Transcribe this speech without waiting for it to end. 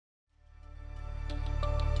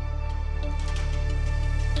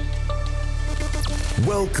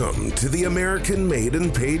Welcome to the American Made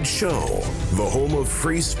and Paid Show, the home of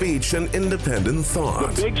free speech and independent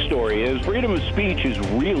thought. The big story is freedom of speech is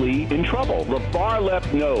really in trouble. The far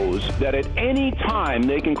left knows that at any time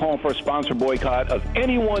they can call for a sponsor boycott of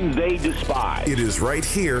anyone they despise. It is right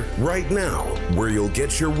here, right now, where you'll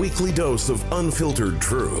get your weekly dose of unfiltered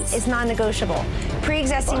truth. It's non-negotiable.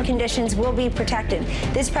 Pre-existing conditions will be protected.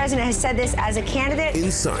 This president has said this as a candidate.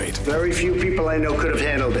 Insight. Very few people I know could have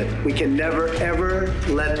handled it. We can never, ever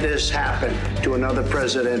let this happen to another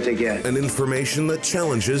president again. And information that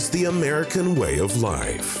challenges the American way of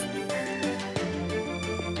life.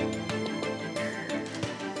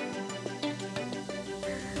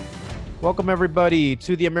 Welcome, everybody,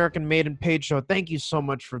 to the American Made and Paid Show. Thank you so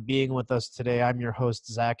much for being with us today. I'm your host,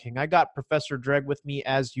 Zach King. I got Professor Dreg with me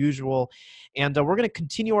as usual, and we're going to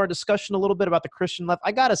continue our discussion a little bit about the Christian left.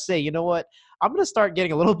 I got to say, you know what? I'm going to start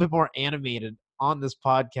getting a little bit more animated on this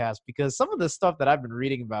podcast because some of the stuff that I've been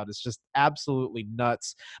reading about is just absolutely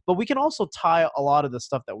nuts. But we can also tie a lot of the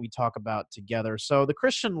stuff that we talk about together. So the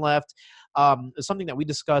Christian left is something that we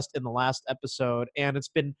discussed in the last episode, and it's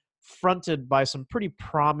been fronted by some pretty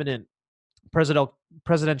prominent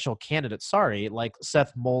presidential candidates, like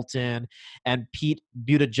Seth Moulton and Pete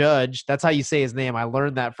Buttigieg. That's how you say his name. I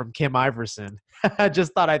learned that from Kim Iverson. I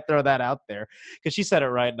just thought I'd throw that out there because she said it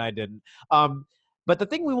right and I didn't. But the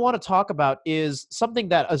thing we want to talk about is something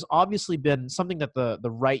that has obviously been something that the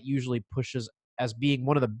right usually pushes as being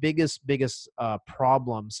one of the biggest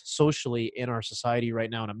problems socially in our society right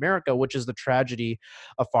now in America, which is the tragedy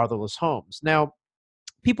of fatherless homes. Now,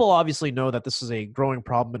 people obviously know that this is a growing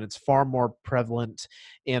problem, and it's far more prevalent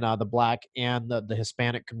in the Black and the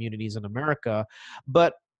Hispanic communities in America.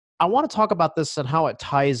 But I want to talk about this and how it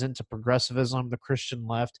ties into progressivism, the Christian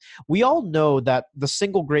left. We all know that the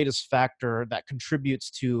single greatest factor that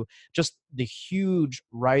contributes to just the huge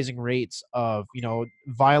rising rates of,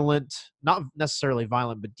 violent, not necessarily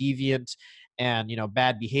violent, but deviant and,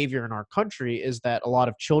 bad behavior in our country is that a lot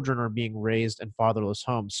of children are being raised in fatherless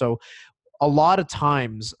homes. So a lot of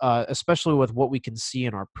times, especially with what we can see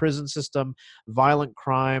in our prison system, violent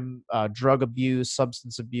crime, drug abuse,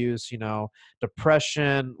 substance abuse,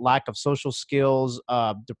 depression, lack of social skills,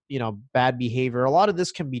 bad behavior. A lot of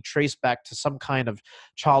this can be traced back to some kind of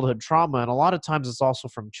childhood trauma. And a lot of times it's also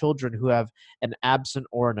from children who have an absent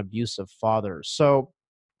or an abusive father. So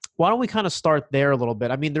why don't we kind of start there a little bit?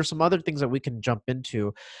 I mean, there's some other things that we can jump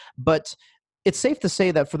into, but it's safe to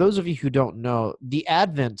say that for those of you who don't know, the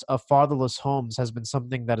advent of fatherless homes has been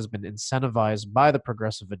something that has been incentivized by the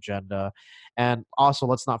progressive agenda. And also,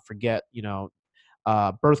 let's not forget,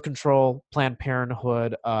 birth control, Planned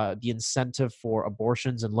Parenthood, the incentive for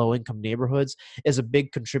abortions in low-income neighborhoods is a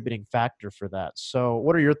big contributing factor for that. So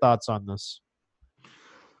what are your thoughts on this?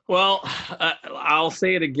 Well, I'll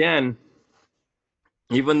say it again.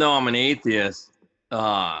 Even though I'm an atheist,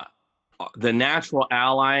 the natural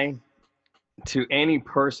ally to any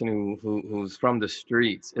person who's from the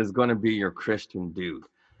streets is going to be your Christian dude,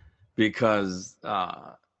 because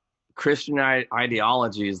Christian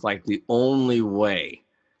ideology is like the only way,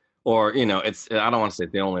 or it's, I don't want to say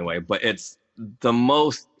the only way, but it's the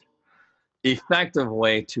most effective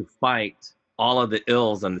way to fight all of the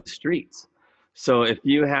ills on the streets. So if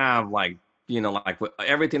you have like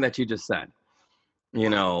everything that you just said,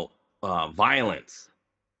 violence,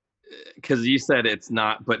 because you said it's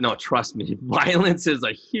not, but no, trust me, violence is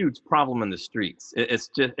a huge problem in the streets.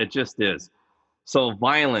 It just is. So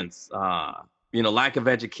violence, lack of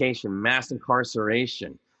education, mass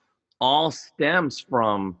incarceration, all stems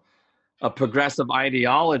from a progressive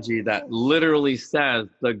ideology that literally says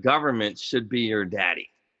the government should be your daddy.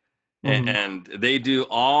 Mm-hmm. And they do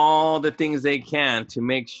all the things they can to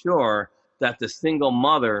make sure that the single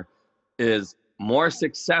mother is more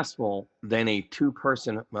successful than a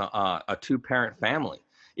two-parent family.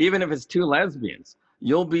 Even if it's two lesbians,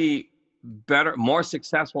 you'll be more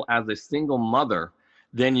successful as a single mother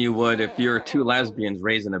than you would if you're two lesbians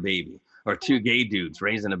raising a baby or two gay dudes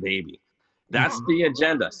raising a baby. That's the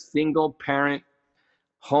agenda. Single parent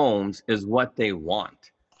homes is what they want.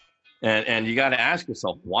 And you got to ask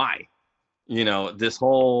yourself, why? This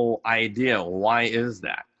whole idea, why is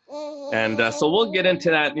that? And so we'll get into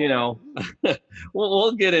that,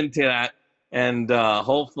 we'll get into that. And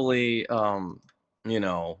hopefully, because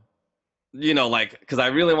I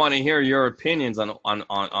really want to hear your opinions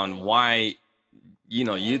on why,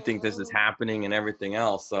 you think this is happening and everything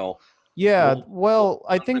else. So, yeah, well,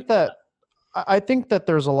 I think that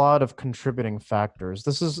there's a lot of contributing factors.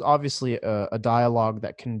 This is obviously a dialogue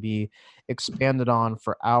that can be expanded on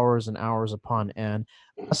for hours and hours upon end.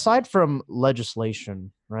 Aside from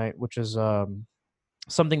legislation, right, which is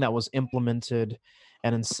something that was implemented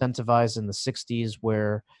and incentivized in the 60s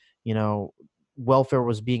where, you know, welfare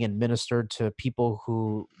was being administered to people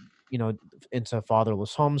who, you know, into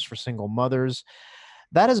fatherless homes for single mothers.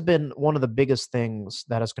 That has been one of the biggest things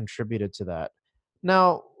that has contributed to that.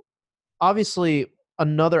 Now, obviously,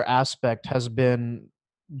 another aspect has been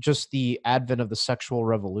just the advent of the sexual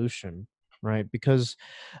revolution, right? Because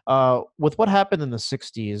with what happened in the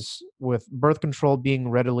 60s, with birth control being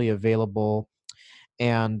readily available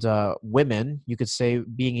and women, you could say,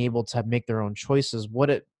 being able to make their own choices, what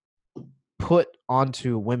it put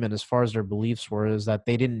onto women as far as their beliefs were is that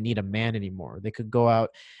they didn't need a man anymore. They could go out,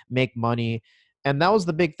 make money. And that was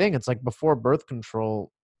the big thing. It's like before birth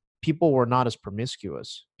control, people were not as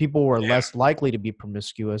promiscuous. People were Yeah. less likely to be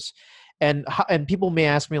promiscuous. And people may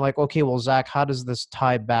ask me like, okay, well, Zach, how does this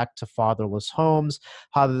tie back to fatherless homes?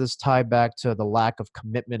 How does this tie back to the lack of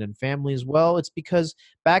commitment in families? Well, it's because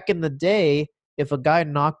back in the day, if a guy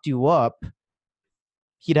knocked you up,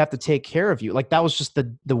 he'd have to take care of you. Like that was just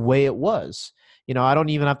the way it was. You know, I don't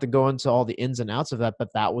even have to go into all the ins and outs of that,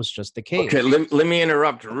 but that was just the case. Okay, let me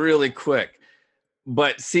interrupt really quick.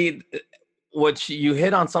 But see, what you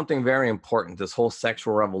hit on something very important, this whole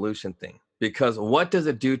sexual revolution thing, because what does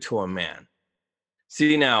it do to a man?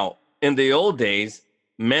 See, now, in the old days,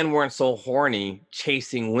 men weren't so horny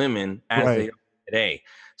chasing women as they are today.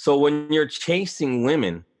 So when you're chasing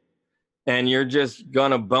women and you're just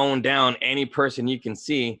gonna bone down any person you can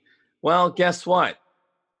see, well, guess what?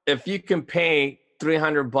 If you can pay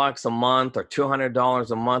 $300 a month or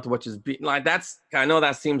 $200 a month, which is like, that's, I know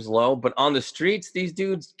that seems low, but on the streets, these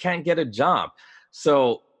dudes can't get a job.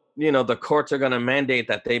 So, you know, the courts are going to mandate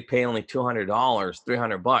that they pay only $200,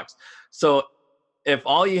 $300. So if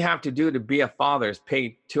all you have to do to be a father is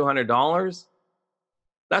pay $200,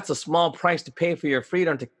 that's a small price to pay for your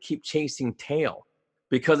freedom to keep chasing tail,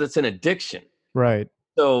 because it's an addiction. Right.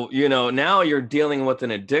 So, you know, now you're dealing with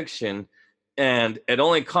an addiction, and it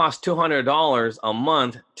only costs $200 a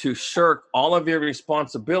month to shirk all of your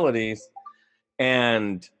responsibilities,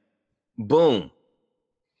 and boom,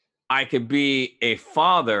 I could be a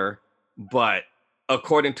father, but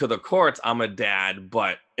according to the courts, I'm a dad,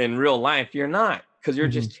 but in real life, you're not, because you're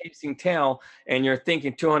just chasing tail and you're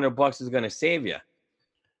thinking $200 is going to save you.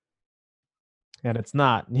 And it's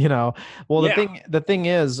not, you know. Well, Yeah. the thing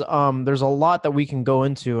is, there's a lot that we can go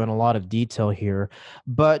into in a lot of detail here,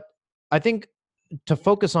 but I think to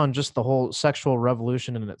focus on just the whole sexual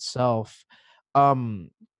revolution in itself,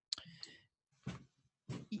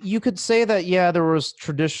 you could say that, yeah, there was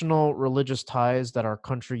traditional religious ties that our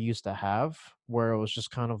country used to have, where it was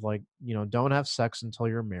just kind of like, you know, don't have sex until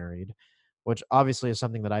you're married, which obviously is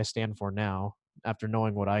something that I stand for now. After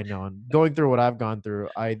knowing what I know and going through what I've gone through,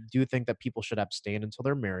 I do think that people should abstain until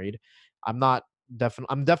they're married. I'm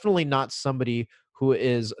definitely not somebody who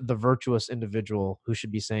is the virtuous individual who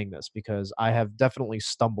should be saying this, because I have definitely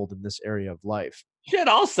stumbled in this area of life. Shit,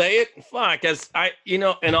 I'll say it. Fuck, as I, you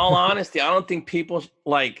know, in all honesty, I don't think people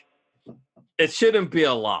like, it shouldn't be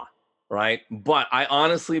a law, right? But I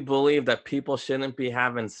honestly believe that people shouldn't be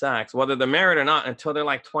having sex, whether they're married or not, until they're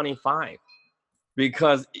like 25,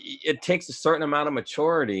 because it takes a certain amount of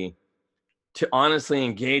maturity to honestly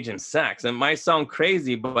engage in sex. It might sound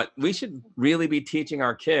crazy, but we should really be teaching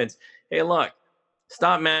our kids, hey, look,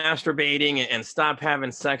 stop masturbating and stop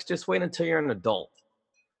having sex. Just wait until you're an adult.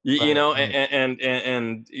 You know,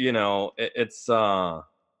 and you know, it's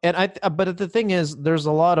And but the thing is, there's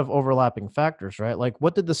a lot of overlapping factors, right? Like,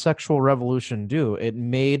 what did the sexual revolution do? It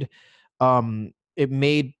made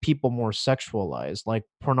people more sexualized. Like,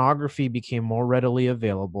 pornography became more readily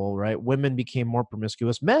available, right? Women became more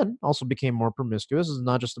promiscuous. Men also became more promiscuous. It's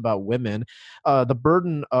not just about women. The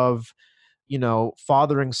burden of, you know,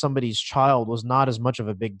 fathering somebody's child was not as much of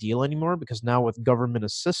a big deal anymore, because now with government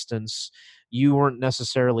assistance, you weren't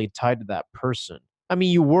necessarily tied to that person. I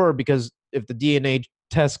mean, you were, because if the DNA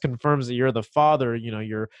test confirms that you're the father, you know,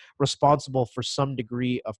 you're responsible for some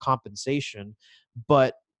degree of compensation.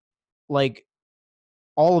 But like,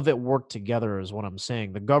 all of it worked together is what I'm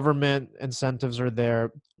saying. The government incentives are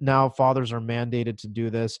there. Now fathers are mandated to do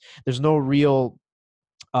this. There's no real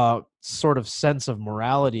sort of sense of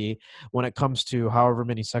morality when it comes to however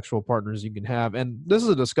many sexual partners you can have. And this is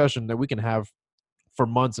a discussion that we can have for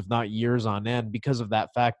months, if not years on end, because of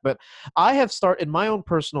that fact. But I have started my own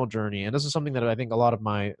personal journey, and this is something that I think a lot of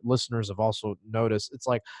my listeners have also noticed. It's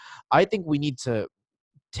like, I think we need to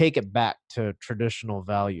take it back to traditional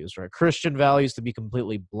values, right? Christian values, to be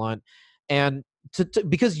completely blunt. And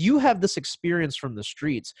because you have this experience from the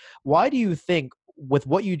streets, why do you think, with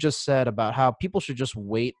what you just said about how people should just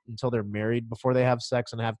wait until they're married before they have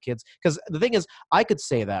sex and have kids? Because the thing is, I could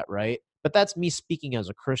say that, right? But that's me speaking as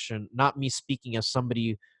a Christian, not me speaking as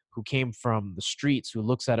somebody who came from the streets, who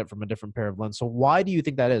looks at it from a different pair of lens. So why do you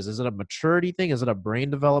think that is? Is it a maturity thing? Is it a brain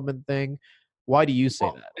development thing? Why do you say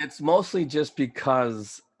Well, that? it's mostly just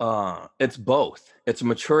because it's both. It's a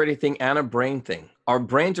maturity thing and a brain thing. Our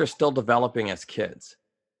brains are still developing as kids,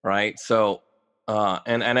 right? So,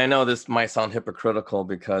 and I know this might sound hypocritical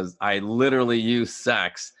because I literally use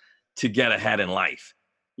sex to get ahead in life.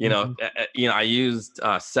 I used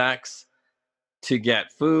sex to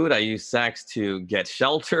get food. I use sex to get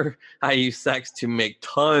shelter. I use sex to make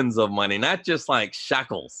tons of money, not just like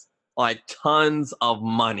shekels, like tons of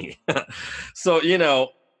money. So,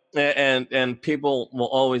 and people will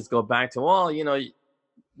always go back to, well,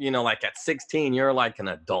 like at 16, you're like an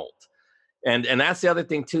adult. And that's the other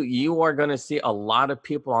thing too. You are going to see a lot of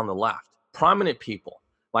people on the left, prominent people,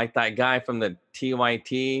 like that guy from the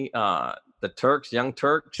TYT, the Turks, Young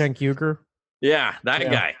Turks. Cenk Uygur? Yeah, that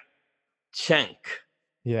guy. Cenk.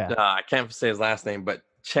 Yeah. I can't say his last name, but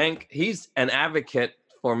Cenk, he's an advocate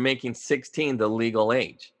for making 16 the legal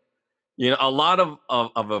age. A lot of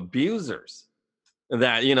abusers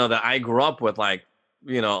that, that I grew up with, like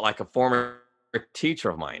a former teacher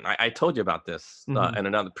of mine. I told you about this in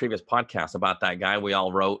another previous podcast about that guy. We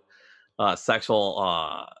all wrote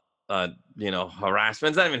sexual,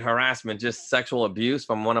 harassment. It's not even harassment, just sexual abuse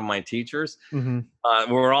from one of my teachers. We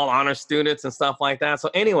were all honor students and stuff like that. So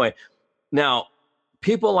anyway, now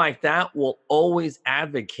people like that will always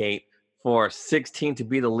advocate for 16 to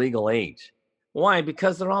be the legal age. Why?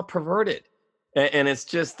 Because they're all perverted. And it's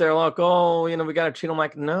just, they're like, oh, we got to treat them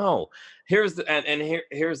like, no. Here's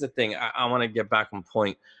the thing. I want to get back on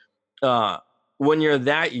point. When you're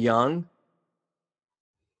that young,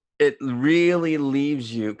 it really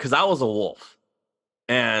leaves you, because I was a wolf.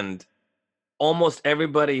 And almost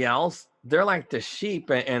everybody else, they're like the sheep.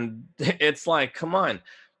 And it's like, come on.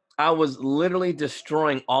 I was literally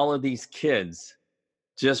destroying all of these kids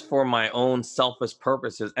just for my own selfish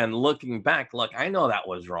purposes. And looking back, look, I know that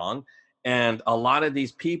was wrong. And a lot of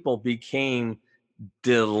these people became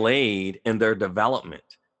delayed in their development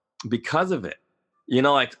because of it.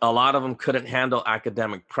 Like a lot of them couldn't handle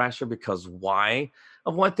academic pressure because why?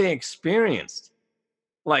 Of what they experienced.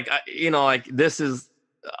 Like, like this is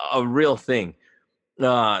a real thing.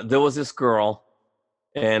 There was this girl,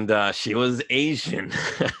 and she was Asian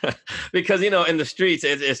because, in the streets,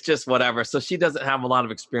 it's just whatever. So she doesn't have a lot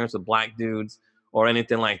of experience with black dudes or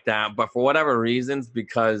anything like that. But for whatever reasons,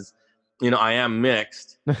 because, I am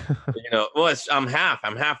mixed, well, I'm half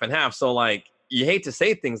and half. So like, you hate to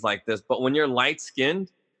say things like this, but when you're light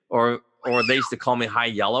skinned, or they used to call me high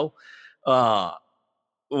yellow,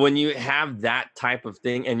 when you have that type of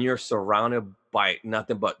thing and you're surrounded by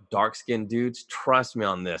nothing but dark skinned dudes, trust me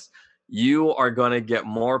on this, you are going to get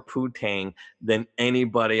more poo-tang than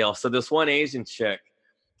anybody else. So this one Asian chick,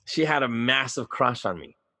 she had a massive crush on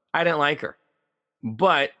me. I didn't like her,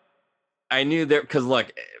 but I knew that, because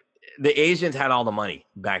look, the Asians had all the money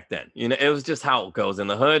back then. It was just how it goes in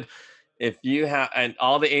the hood. If you have, and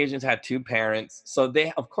all the Asians had two parents, so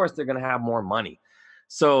of course they're going to have more money.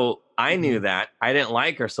 So I knew that. I didn't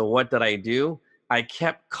like her. So what did I do? I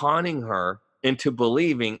kept conning her into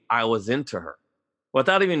believing I was into her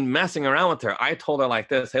without even messing around with her. I told her like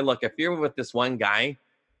this, hey, look, if you're with this one guy,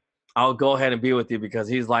 I'll go ahead and be with you because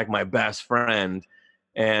he's like my best friend.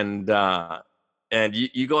 And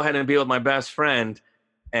you go ahead and be with my best friend,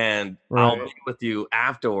 and I'll be with you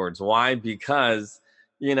afterwards. Why? Because,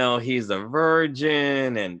 he's a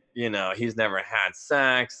virgin, and, he's never had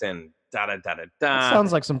sex, and da-da-da-da-da. That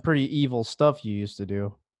sounds like some pretty evil stuff you used to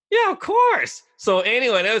do. Yeah, of course. So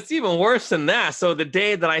anyway, it was even worse than that. So the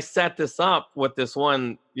day that I set this up with this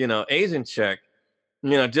one, Asian chick,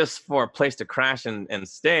 just for a place to crash and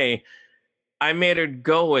stay, I made her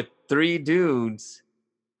go with 3 dudes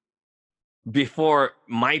before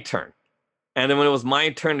my turn. And then when it was my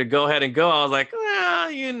turn to go ahead and go, I was like, well,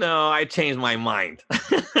 I changed my mind.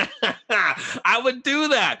 I would do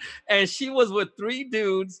that. And she was with 3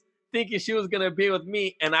 dudes thinking she was going to be with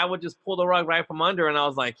me. And I would just pull the rug right from under. And I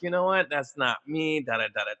was like, you know what? That's not me.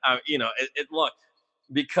 Look,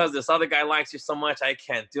 because this other guy likes you so much, I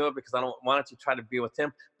can't do it because I don't want to try to be with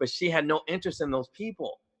him. But she had no interest in those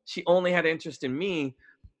people. She only had interest in me.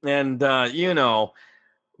 And,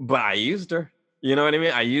 but I used her. You know what I mean?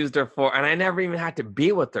 I used her and I never even had to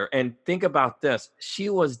be with her. And think about this. She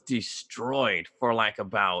was destroyed for like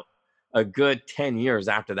about a good 10 years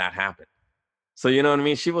after that happened. So, you know what I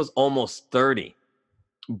mean? She was almost 30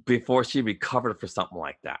 before she recovered for something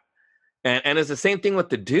like that. And it's the same thing with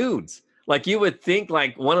the dudes. Like you would think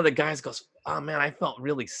like one of the guys goes, oh man, I felt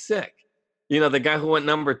really sick. the guy who went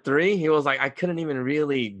number 3, he was like, I couldn't even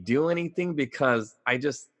really do anything because I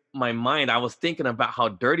was thinking about how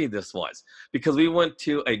dirty this was, because we went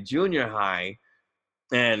to a junior high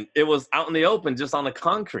and it was out in the open, just on the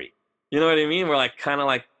concrete. You know what I mean? We're like, kind of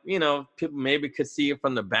like, people maybe could see it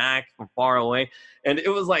from the back, from far away. And it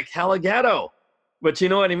was like hella ghetto. But you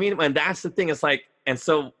know what I mean? And that's the thing. It's like, and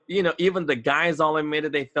so, even the guys all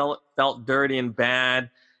admitted they felt dirty and bad.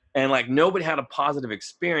 And like nobody had a positive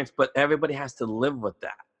experience, but everybody has to live with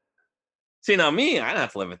that. See, now me, I don't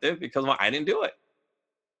have to live with it because I didn't do it.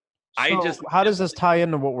 So how does this tie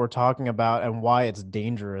into what we're talking about and why it's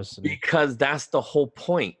dangerous? Because that's the whole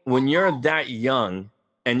point. When you're that young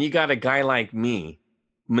and you got a guy like me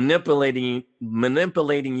manipulating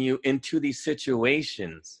you into these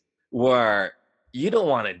situations where you don't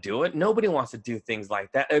want to do it. Nobody wants to do things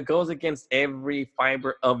like that. It goes against every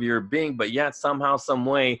fiber of your being, but yet somehow, some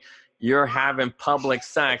way, you're having public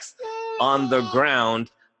sex on the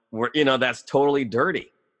ground where, that's totally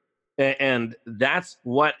dirty. And that's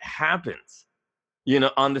what happens,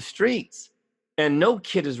 on the streets. And no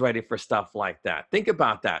kid is ready for stuff like that. Think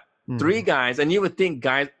about that. 3 guys, and you would think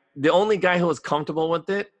the only guy who was comfortable with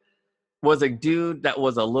it was a dude that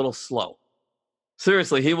was a little slow.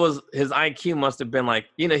 Seriously, his IQ must have been like,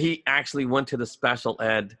 he actually went to the special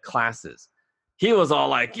ed classes. He was all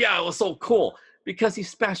like, yeah, it was so cool because he's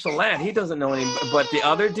special ed. He doesn't know any, but the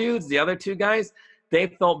other dudes, the other 2 guys, they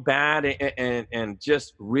felt bad and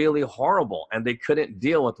just really horrible, and they couldn't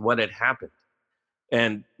deal with what had happened.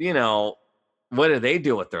 And, what did they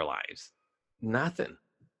do with their lives? Nothing.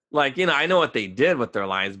 Like, I know what they did with their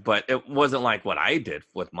lives, but it wasn't like what I did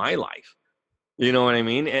with my life. You know what I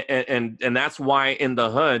mean? And that's why in the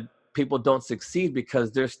hood, people don't succeed,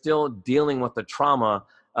 because they're still dealing with the trauma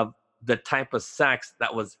of the type of sex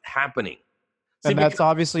that was happening. And that's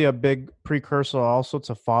obviously a big precursor also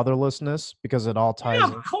to fatherlessness, because it all ties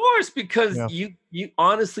in. Of course, because you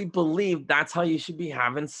honestly believe that's how you should be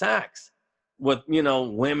having sex with,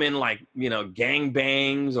 women, like,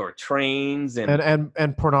 gangbangs or trains.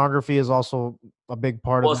 And pornography is also a big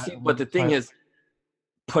part of that. But the thing is,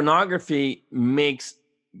 pornography makes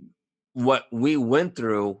what we went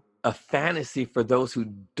through a fantasy for those who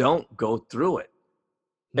don't go through it.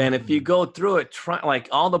 And if you go through it, like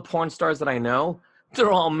all the porn stars that I know,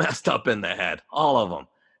 they're all messed up in the head, all of them.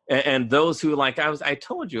 And those who, like, I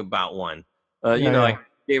told you about one, I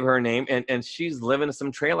gave her name, and she's living in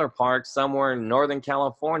some trailer park somewhere in Northern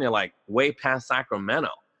California, like way past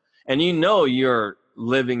Sacramento. And you're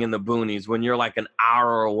living in the boonies when you're like an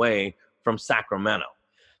hour away from Sacramento.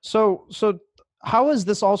 So how is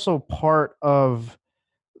this also part of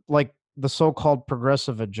like the so-called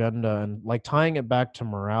progressive agenda, and like tying it back to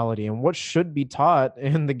morality and what should be taught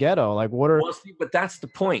in the ghetto? Like but that's the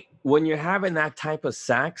point. When you're having that type of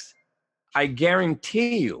sex, I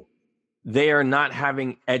guarantee you they are not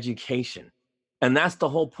having education. And that's the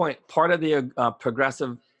whole point. Part of the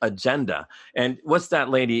progressive agenda. And what's that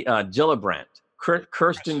lady, Gillibrand,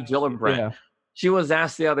 Kirsten Gillibrand. Yeah. She was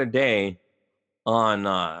asked the other day on,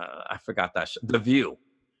 I forgot that show, The View,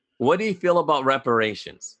 what do you feel about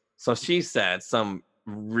reparations? So she said some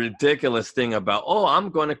ridiculous thing about, I'm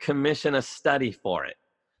going to commission a study for it,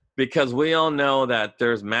 because we all know that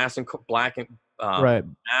there's mass black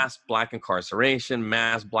incarceration,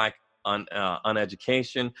 mass black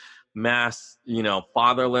uneducation, mass,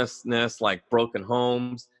 fatherlessness, like broken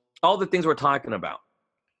homes, all the things we're talking about.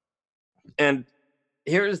 And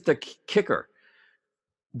here's the kicker.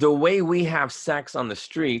 The way we have sex on the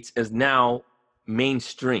streets is now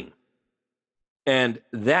mainstream. And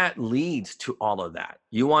that leads to all of that.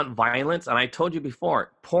 You want violence? And I told you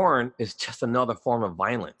before, porn is just another form of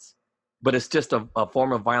violence. But it's just a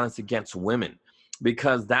form of violence against women.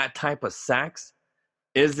 Because that type of sex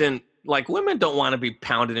isn't, like, women don't want to be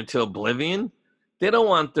pounded into oblivion. They don't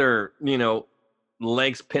want their,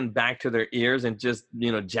 legs pinned back to their ears and just,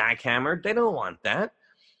 jackhammered. They don't want that.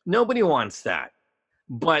 Nobody wants that.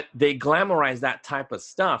 But they glamorize that type of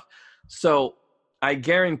stuff. So I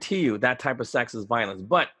guarantee you that type of sex is violence.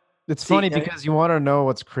 But it's funny because you want to know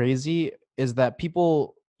what's crazy is that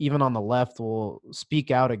people, even on the left, will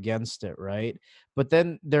speak out against it, right? But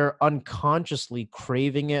then they're unconsciously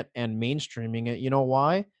craving it and mainstreaming it. You know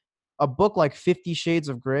why? A book like 50 Shades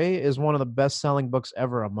of Grey is one of the best-selling books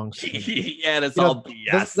ever amongst them. Yeah, that's all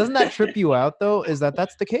BS. Doesn't that trip you out, though, is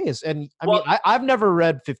that's the case? And I mean, I've never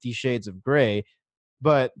read 50 Shades of Grey,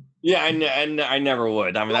 but yeah, I never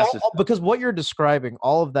would. I mean, that's just because what you're describing,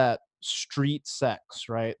 all of that street sex,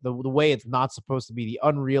 right? The way it's not supposed to be, the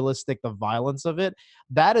unrealistic, the violence of it,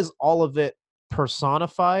 that is all of it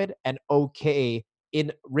personified and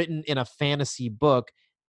written in a fantasy book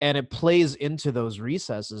and it plays into those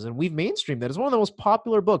recesses, and we've mainstreamed that. It's one of the most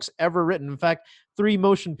popular books ever written. In fact, 3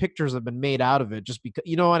 motion pictures have been made out of it just because,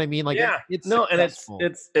 you know what I mean? Like, Yeah, it's no, successful.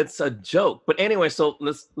 and it's a joke. But anyway, so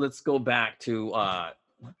let's go back to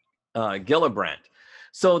Gillibrand.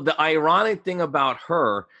 So the ironic thing about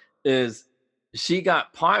her is she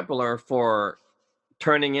got popular for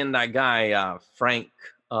turning in that guy Frank.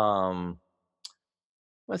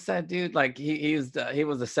 What's that dude? Like he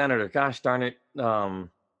was a senator. Gosh darn it.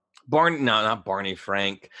 Barney, no, not Barney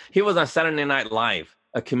Frank. He was on Saturday Night Live,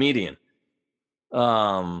 a comedian.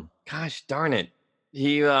 Gosh darn it.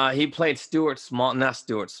 He played not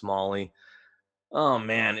Stuart Smalley. Oh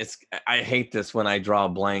man, I hate this when I draw a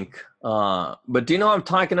blank. But do you know what I'm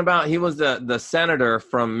talking about? He was the senator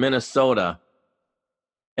from Minnesota,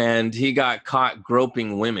 and he got caught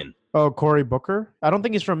groping women. Oh, Cory Booker? I don't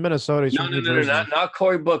think he's from Minnesota. He's from New Jersey. Not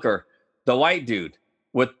Cory Booker. The white dude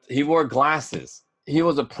he wore glasses. He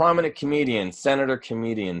was a prominent comedian, senator.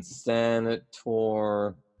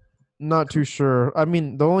 Not too sure. I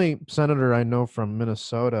mean, the only senator I know from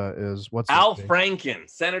Minnesota is Al Franken,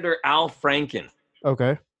 Senator Al Franken.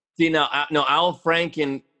 Okay. See, now, Al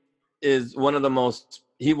Franken is one of the most.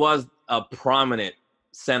 He was a prominent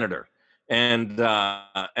senator, and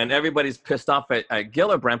everybody's pissed off at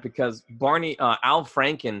Gillibrand because Al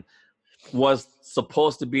Franken was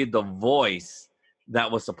supposed to be the voice that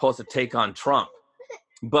was supposed to take on Trump,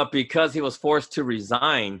 but because he was forced to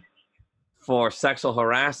resign for sexual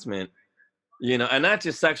harassment, and not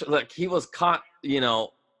just sexual, like he was caught,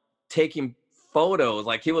 taking photos,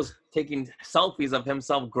 like he was taking selfies of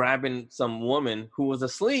himself grabbing some woman who was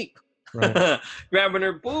asleep, right. Grabbing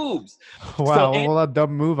her boobs. Wow, well, a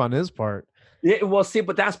dumb move on his part. Yeah, well, see,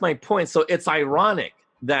 but that's my point. So it's ironic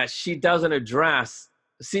that she doesn't address,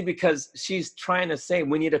 because she's trying to say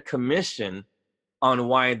we need a commission on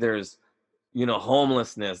why there's,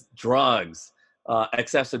 homelessness, drugs,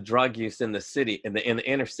 excessive drug use in the city, in the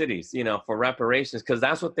inner cities, for reparations, because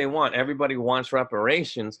that's what they want. Everybody wants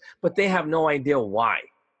reparations, but they have no idea why.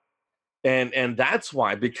 And that's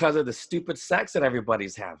why, because of the stupid sex that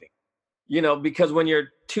everybody's having, because when you're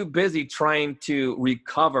too busy trying to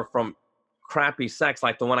recover from crappy sex,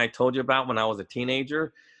 like the one I told you about when I was a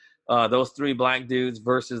teenager, those 3 black dudes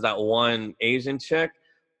versus that one Asian chick,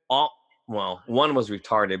 one was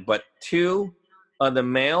retarded, but 2 of the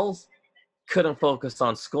males couldn't focus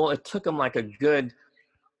on school. It took them like a good,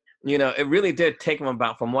 it really did take them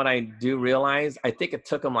about, from what I do realize, I think it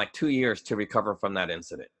took them like 2 years to recover from that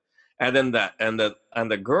incident. And then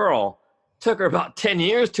the girl took her about 10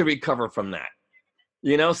 years to recover from that.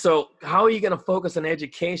 So how are you going to focus on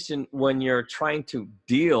education when you're trying to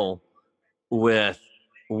deal with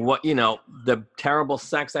what, the terrible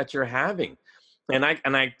sex that you're having? And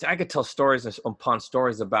I could tell stories upon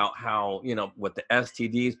stories about how, with the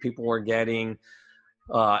STDs people were getting,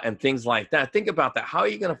 and things like that. Think about that. How are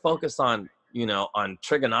you going to focus on, on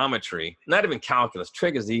trigonometry? Not even calculus.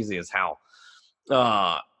 Trig is easy as hell.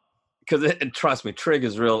 Because trust me, trig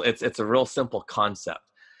is real. It's a real simple concept.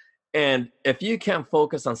 And if you can't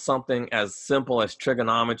focus on something as simple as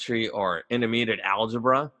trigonometry or intermediate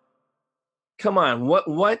algebra, come on,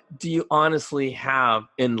 what do you honestly have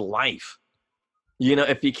in life?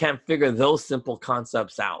 If you can't figure those simple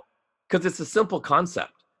concepts out, because it's a simple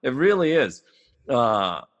concept. It really is.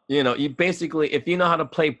 You basically, if you know how to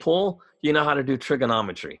play pool, you know how to do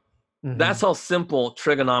trigonometry. Mm-hmm. That's how simple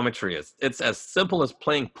trigonometry is. It's as simple as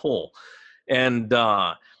playing pool. And,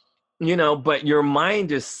 but your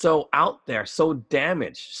mind is so out there, so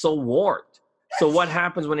damaged, so warped. So what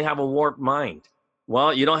happens when you have a warped mind?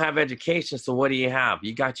 Well, you don't have education. So what do you have?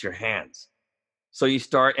 You got your hands. So you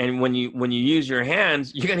start, and when you use your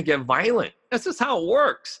hands, you're going to get violent. That's just how it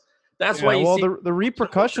works. That's why you see the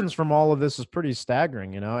repercussions from all of this is pretty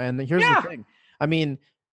staggering, And here's the thing. I mean,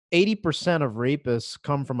 80% of rapists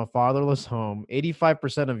come from a fatherless home.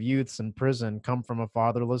 85% of youths in prison come from a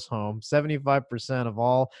fatherless home. 75% of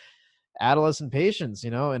all adolescent patients,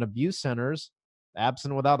 in abuse centers,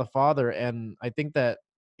 absent without a father. And I think that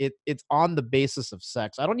it's on the basis of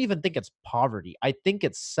sex. I don't even think it's poverty. I think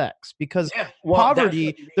it's sex, because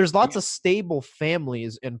poverty, there's lots of stable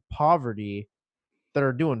families in poverty that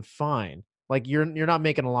are doing fine. Like you're not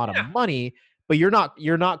making a lot of money, but you're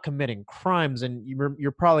not committing crimes, and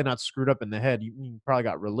you're probably not screwed up in the head. You probably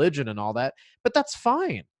got religion and all that, but that's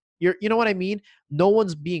fine. You know what I mean? No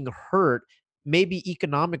one's being hurt. Maybe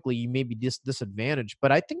economically you may be disadvantaged,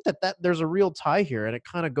 but I think that there's a real tie here, and it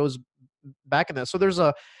kind of goes back in that. So there's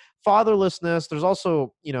a fatherlessness. There's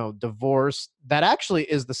also, divorce. That actually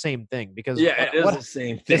is the same thing, because it is the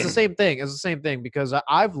same thing. It's the same thing. It's the same thing, because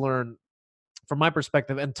I've learned from my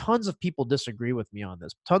perspective, and tons of people disagree with me on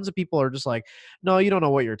this. Tons of people are just like, no, you don't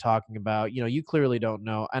know what you're talking about. You clearly don't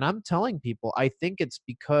know. And I'm telling people, I think it's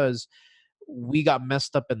because we got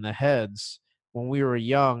messed up in the heads when we were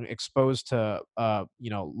young, exposed to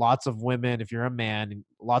lots of women, if you're a man,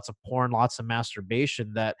 lots of porn, lots of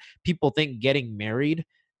masturbation, that people think getting married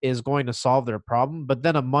is going to solve their problem. But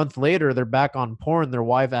then a month later, they're back on porn. Their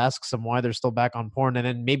wife asks them why they're still back on porn, and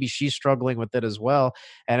then maybe she's struggling with it as well.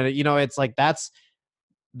 And it's like that's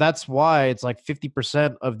why it's like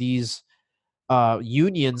 50% of these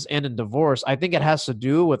unions end in divorce. I think it has to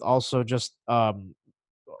do with also just how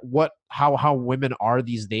women are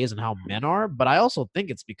these days and how men are, but I also think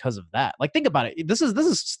it's because of that. Like, think about it. This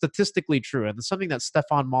is statistically true, and it's something that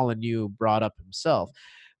Stefan Molyneux brought up himself,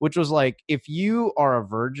 which was like, if you are a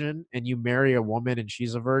virgin and you marry a woman and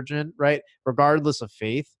she's a virgin, right, regardless of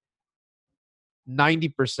faith,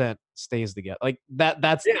 90% stays together. Like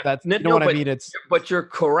that's you know what I mean? But you're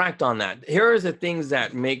correct on that. Here are the things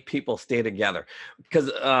that make people stay together, because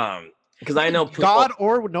I know people, God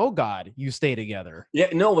or no God, you stay together. Yeah,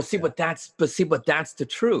 no, but that's the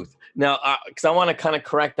truth. Now, because I want to kind of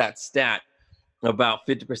correct that stat about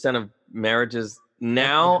 50% of marriages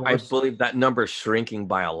now. I believe that number is shrinking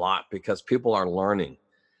by a lot because people are learning.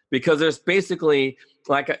 Because there's basically,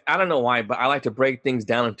 like, I don't know why, but I like to break things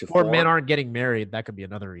down into four. Or men aren't getting married. That could be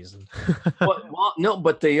another reason. well, no,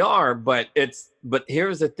 but they are. But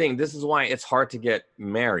here's the thing. This is why it's hard to get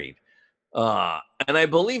married. And I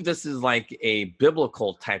believe this is like a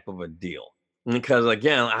biblical type of a deal. Because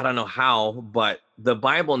again, I don't know how, but the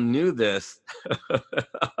Bible knew this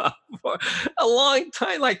for a long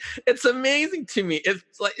time. Like, it's amazing to me.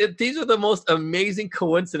 It's like these are the most amazing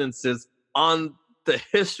coincidences on the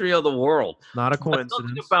history of the world. Not a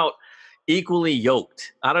coincidence. About equally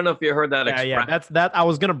yoked. I don't know if you heard that expression. Yeah, that's that. I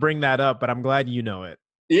was gonna bring that up, but I'm glad you know it.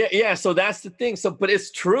 Yeah. So that's the thing. So, but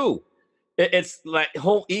it's true. It's like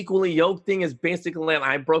whole equally yoked thing is basically, and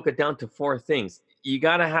I broke it down to 4 things. You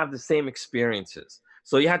got to have the same experiences.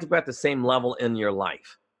 So you have to be at the same level in your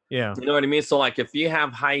life. Yeah. You know what I mean? So like if you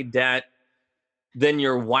have high debt, then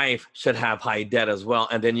your wife should have high debt as well.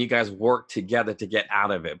 And then you guys work together to get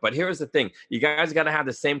out of it. But here's the thing. You guys got to have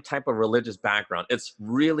the same type of religious background. It's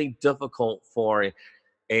really difficult for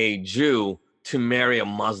a Jew to marry a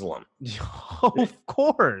Muslim. Of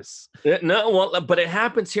course. No, well, but it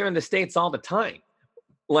happens here in the States all the time.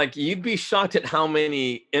 Like, you'd be shocked at how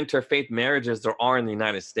many interfaith marriages there are in the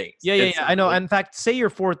United States. Yeah. I know. In fact, say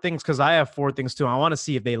your 4 things, because I have 4 things too. I want to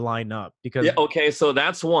see if they line up. Because okay, so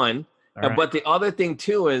that's one. Right. But the other thing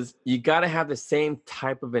too is you got to have the same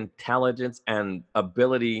type of intelligence and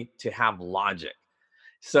ability to have logic.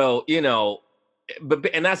 So,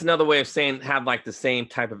 and that's another way of saying have like the same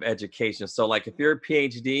type of education. So like if you're a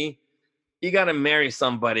PhD, you got to marry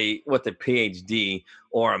somebody with a PhD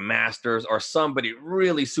or a master's or somebody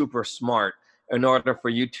really super smart in order for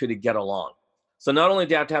you two to get along. So not only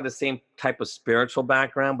do you have to have the same type of spiritual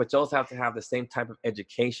background, but you also have to have the same type of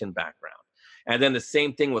education background. And then the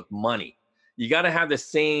same thing with money. You got to have the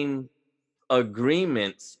same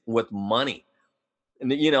agreements with money.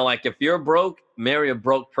 And, like if you're broke, marry a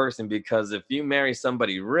broke person, because if you marry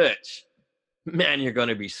somebody rich, man, you're going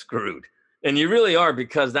to be screwed. And you really are,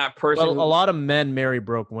 because that person. Well, a lot of men marry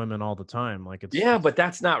broke women all the time. Like but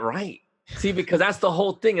that's not right. See, because that's the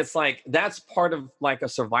whole thing. It's like, that's part of like a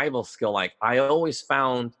survival skill. Like I always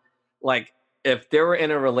found, like if they were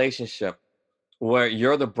in a relationship where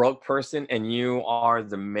you're the broke person and you are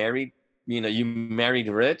the married, you married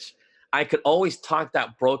rich, I could always talk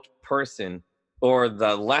that broke person or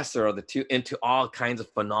the lesser of the two into all kinds of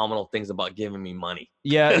phenomenal things about giving me money.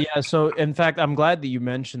 Yeah. So in fact, I'm glad that you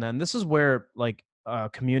mentioned that. And this is where like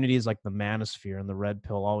communities like the Manosphere and the Red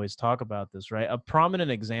Pill always talk about this, right? A prominent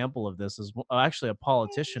example of this is actually a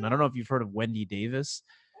politician. I don't know if you've heard of Wendy Davis.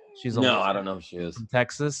 I don't know if she is. From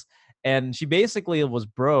Texas. And she basically was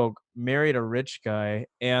broke, married a rich guy,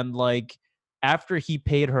 and like after he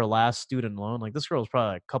paid her last student loan, like this girl was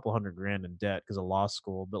probably like a couple $100,000 in debt because of law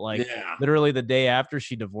school, but like literally the day after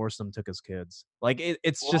she divorced him, took his kids. Like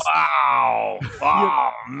it's just wow.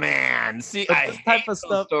 Oh man. See, I hate type of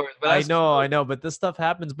stuff. Stories, I know, but this stuff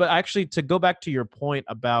happens. But actually, to go back to your point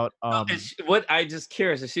about I just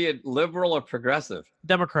curious, is she a liberal or progressive?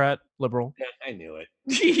 Democrat, liberal. Yeah, I knew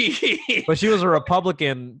it. But she was a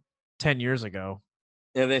Republican 10 years ago.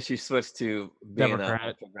 And then she switched to being Democrat.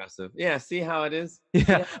 A progressive. Yeah, see how it is?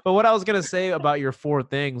 Yeah. But what I was going to say about your 4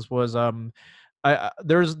 things was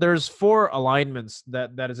There's 4 alignments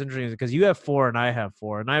that is interesting because you have 4 and I have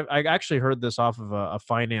 4, and I actually heard this off of a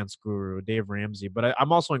finance guru, Dave Ramsey, but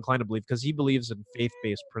I'm also inclined to believe because he believes in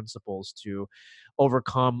faith-based principles to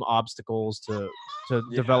overcome obstacles to Yeah.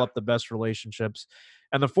 develop the best relationships.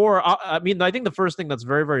 And the 4, I mean, I think the first thing that's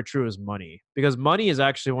very, very true is money, because money is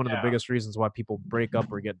actually one of the biggest reasons why people break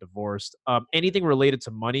up or get divorced. Anything related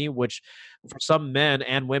to money, which for some men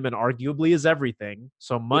and women arguably is everything.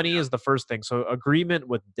 So money is the first thing. So agreement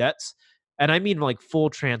with debts. And I mean like full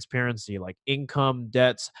transparency, like income,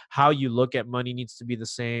 debts, how you look at money needs to be the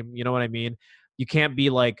same. You know what I mean? You can't be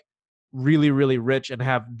like really, really rich and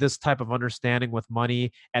have this type of understanding with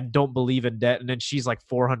money and don't believe in debt. And then she's like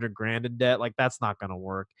 400 grand in debt. Like that's not going to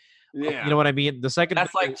work. Yeah. You know what I mean? The second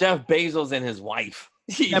That's like Jeff Bezos and his wife.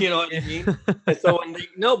 You know what I mean? And so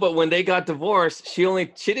when they got divorced, she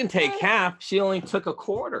didn't take half. She only took a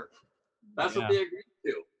quarter. That's what they agreed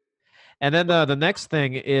to. And then the next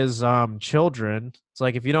thing is children. It's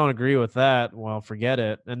like if you don't agree with that, well, forget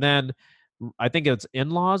it. And then I think it's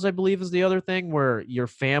in-laws, I believe, is the other thing where your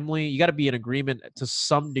family, you got to be in agreement to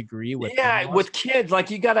some degree with in-laws. With kids, like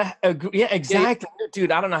you gotta agree. Yeah, exactly,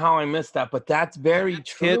 dude. I don't know how I missed that, but that's very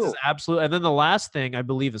true. Kids is absolute. And then the last thing I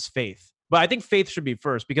believe is faith. But I think faith should be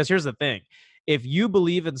first, because here's the thing: if you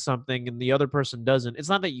believe in something and the other person doesn't, it's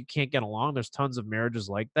not that you can't get along. There's tons of marriages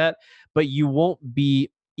like that, but you won't be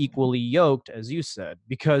equally yoked, as you said,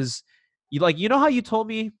 because you know how you told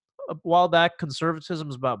me a while back, conservatism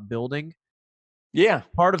is about building. Yeah,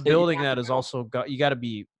 part of building that is also you got to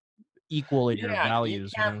be equal in your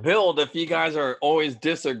values. You can't build if you guys are always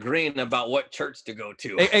disagreeing about what church to go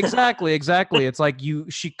to. Exactly. It's like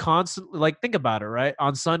she constantly, like, think about it, right?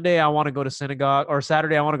 On Sunday, I want to go to synagogue, or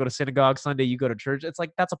Saturday, I want to go to synagogue. Sunday, you go to church. It's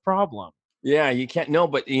like, that's a problem. Yeah, you can't. No,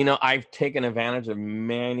 but I've taken advantage of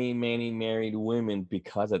many, many married women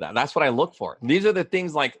because of that. That's what I look for. These are the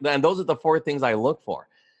things and those are the 4 things I look for.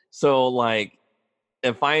 So like,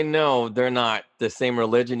 if I know they're not the same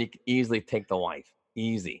religion, you can easily take the wife,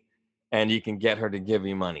 easy. And you can get her to give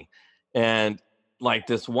you money. And like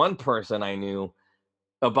this one person I knew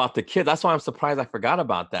about the kids, that's why I'm surprised I forgot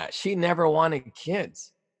about that. She never wanted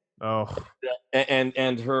kids. Oh.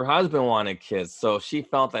 And her husband wanted kids. So she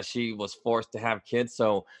felt that she was forced to have kids.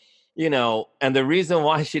 So, and the reason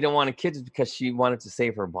why she didn't want kids is because she wanted to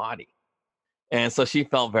save her body. And so she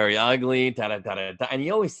felt very ugly, and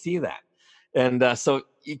you always see that. And so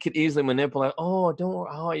you could easily manipulate. Oh, don't worry.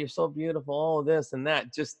 Oh, you're so beautiful. Oh, this and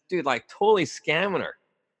that. Just, dude, like totally scamming her.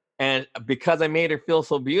 And because I made her feel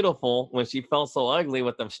so beautiful when she felt so ugly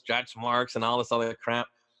with them stretch marks and all this other crap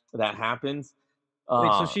that happens.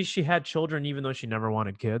 Wait, so she had children even though she never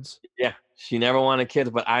wanted kids? Yeah, she never wanted kids.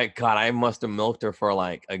 But I must have milked her for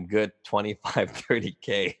like a good 25,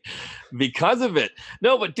 30K because of it.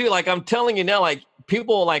 No, but dude, like I'm telling you now, like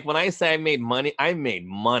people, like when I say I made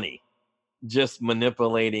money. Just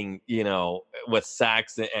manipulating, with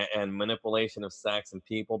sex and manipulation of sex and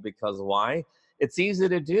people. Because why? It's easy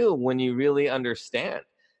to do when you really understand.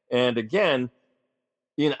 And again,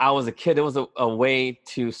 I was a kid. It was a way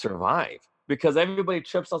to survive because everybody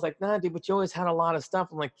trips. I was like, nah, dude, but you always had a lot of stuff.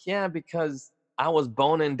 I'm like, yeah, because I was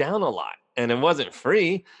boning down a lot and it wasn't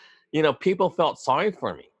free. People felt sorry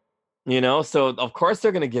for me, so of course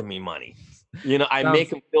they're going to give me money. I make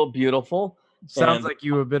them feel beautiful. Sounds like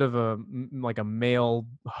you were a bit of a male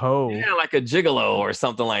hoe. Yeah, like a gigolo or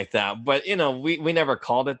something like that. But, we never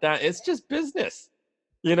called it that. It's just business.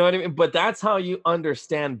 You know what I mean? But that's how you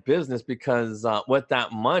understand business because with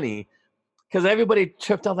that money, because everybody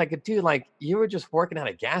tripped out like, dude, like you were just working at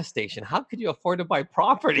a gas station. How could you afford to buy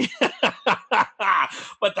property?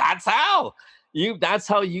 But that's how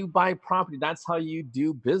you buy property. That's how you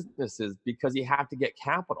do businesses because you have to get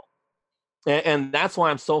capital. And that's why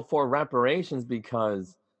I'm so for reparations,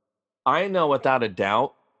 because I know without a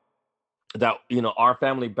doubt that, our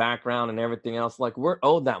family background and everything else, like we're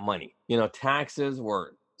owed that money, taxes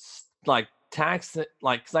were like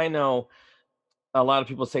because I know a lot of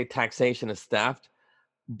people say taxation is theft,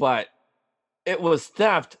 but it was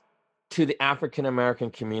theft to the African-American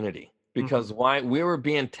community because why? We were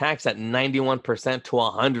being taxed at 91% to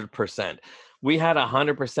 100%. We had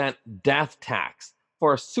 100% death tax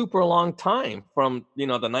for a super long time from, the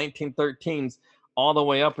 1913s all the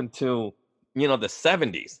way up into, the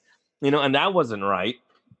 70s, and that wasn't right.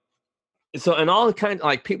 So, and all the kinds,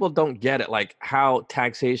 like people don't get it, like how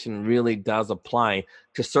taxation really does apply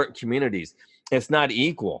to certain communities. It's not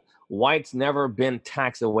equal. Whites never been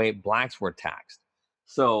taxed the way blacks were taxed.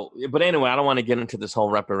 So, but anyway, I don't want to get into this whole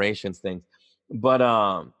reparations thing, but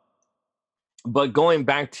going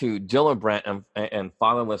back to Gillibrand and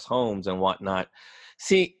fatherless homes and whatnot,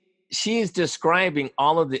 see, she's describing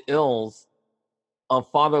all of the ills of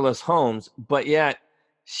fatherless homes, but yet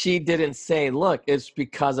she didn't say, look, it's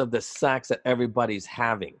because of the sex that everybody's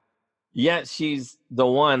having. Yet she's the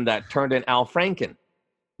one that turned in Al Franken.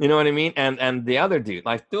 You know what I mean? And the other dude,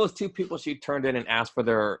 like those two people she turned in and asked for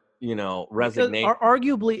their, resignation.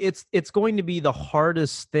 Arguably, it's going to be the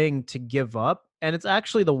hardest thing to give up. And it's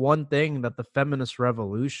actually the one thing that the feminist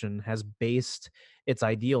revolution has based its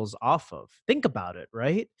ideals off of. Think about it,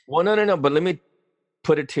 right? Well, no. But let me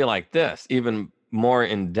put it to you like this, even more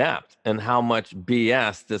in depth, and how much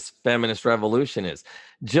BS this feminist revolution is.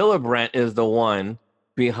 Gillibrand is the one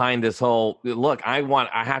behind this whole, look, I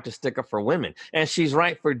have to stick up for women. And she's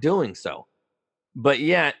right for doing so. But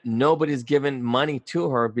yet nobody's given money to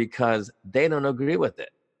her because they don't agree with it.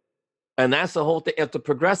 And that's the whole thing. If the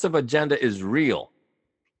progressive agenda is real,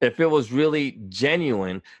 if it was really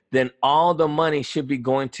genuine, then all the money should be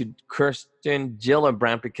going to Kirsten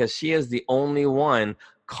Gillibrand, because she is the only one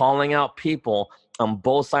calling out people on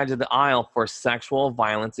both sides of the aisle for sexual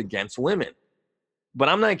violence against women. But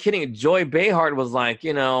I'm not kidding. Joy Behar was like,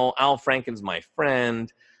 Al Franken's my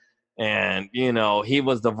friend. And, he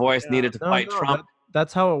was the voice needed to fight Trump.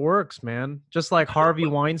 That's how it works, man. Just like Harvey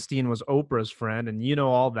Weinstein was Oprah's friend, and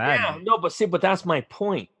all that. Yeah, no, but that's my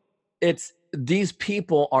point. It's these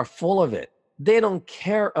people are full of it. They don't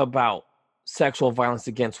care about sexual violence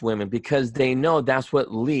against women because they know that's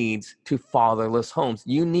what leads to fatherless homes.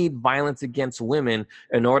 You need violence against women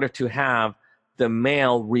in order to have the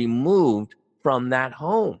male removed from that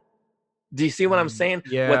home. Do you see what I'm saying?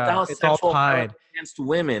 Yeah, without sexual violence against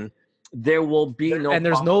women, there will be no. And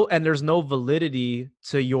there's no validity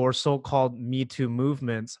to your so-called Me Too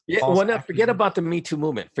movements. Yeah, forget about the Me Too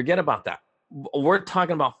movement. Forget about that. We're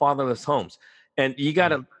talking about fatherless homes, and you got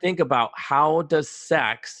to think about how does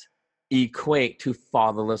sex equate to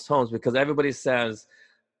fatherless homes? Because everybody says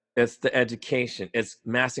it's the education, it's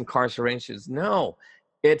mass incarcerations. No,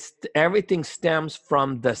 it's everything stems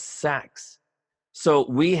from the sex. So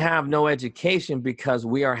we have no education because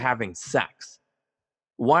we are having sex.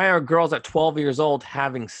 Why are girls at 12 years old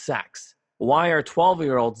having sex? Why are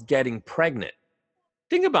 12-year-olds getting pregnant?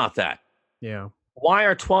 Think about that. Yeah. Why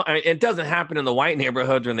are 12? I mean, it doesn't happen in the white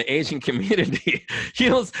neighborhoods or in the Asian community.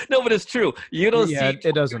 No, but it's true. You don't see.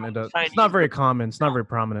 It doesn't. It does. It's not very common. It's not very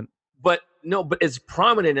prominent. But it's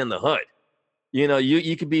prominent in the hood.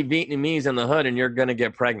 You could be Vietnamese in the hood and you're gonna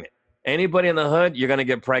get pregnant. Anybody in the hood, you're gonna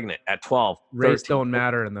get pregnant at 12. Race don't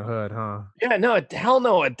matter in the hood, huh? Yeah, no, hell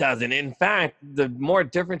no, it doesn't. In fact, the more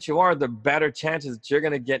different you are, the better chances that you're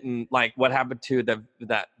gonna get in. Like what happened to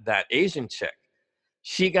that Asian chick.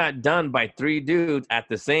 She got done by 3 dudes at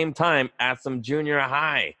the same time at some junior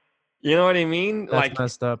high. You know what I mean? That's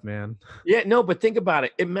messed up, man. Yeah, no, but think about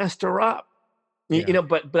it. It messed her up. Yeah.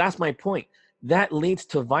 But that's my point. That leads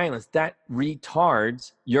to violence. That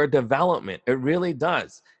retards your development. It really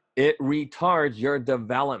does. It retards your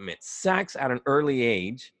development. Sex at an early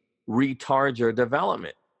age retards your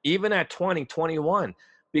development, even at 20, 21,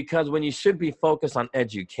 because when you should be focused on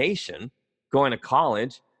education, going to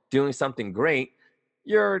college, doing something great,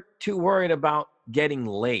 you're too worried about getting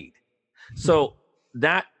laid. So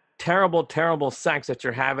that terrible, terrible sex that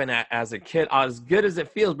you're having as a kid, as good as it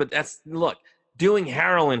feels, but doing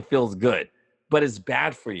heroin feels good, but it's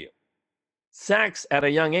bad for you. Sex at a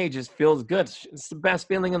young age feels good. It's the best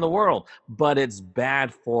feeling in the world, but it's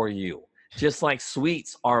bad for you. Just like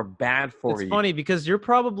sweets are bad for you. It's funny because you're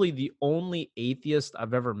probably the only atheist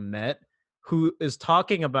I've ever met who is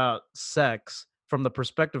talking about sex from the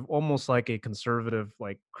perspective almost like a conservative,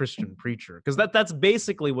 like Christian preacher. Because that's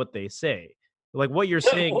basically what they say. Like what you're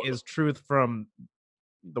saying is truth from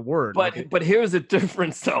the word. But here's the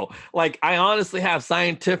difference though. Like I honestly have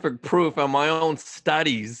scientific proof on my own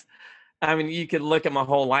studies. I mean, you could look at my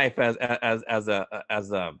whole life as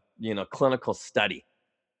a clinical study,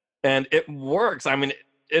 and it works. I mean,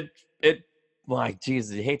 it like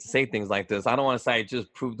Jesus, you hate to say things like this. I don't want to say I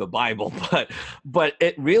just proved the Bible, but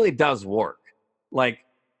it really does work. Like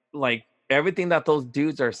everything that those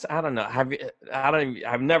dudes are. I don't know.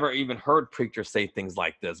 I've never even heard preachers say things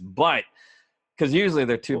like this, but because usually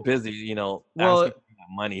they're too busy, asking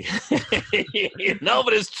money. No,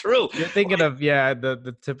 but it's true. You're thinking of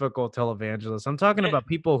the typical televangelist. I'm talking about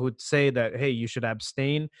people who say that, hey, you should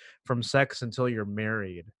abstain from sex until you're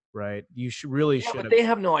married, right? You should. But they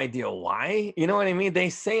have no idea why. You know what I mean? They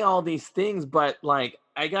say all these things, but like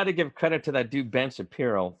I got to give credit to that dude Ben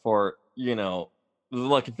Shapiro for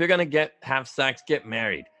look, if you're gonna have sex, get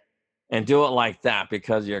married and do it like that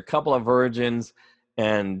because you're a couple of virgins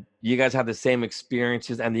and you guys have the same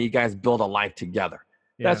experiences and you guys build a life together.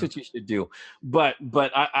 That's what you should do. But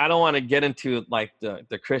I don't want to get into like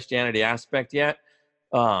the Christianity aspect yet.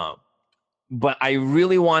 But I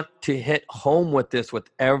really want to hit home with this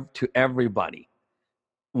to everybody.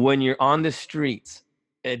 When you're on the streets,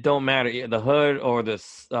 it don't matter the hood or the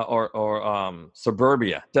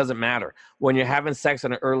suburbia, doesn't matter. When you're having sex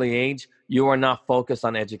at an early age, you are not focused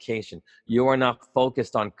on education. You are not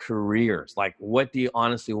focused on careers. Like, what do you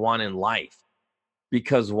honestly want in life?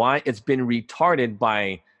 Because why? It's been retarded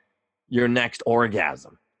by your next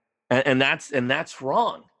orgasm, and that's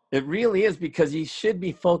wrong. It really is, because you should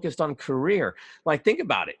be focused on career. Like, think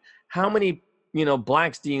about it. How many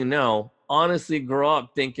blacks do you know honestly grow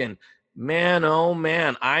up thinking, man, oh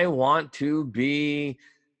man, I want to be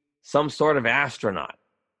some sort of astronaut?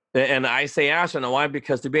 And I say astronaut, why?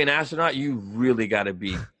 Because to be an astronaut, you really got to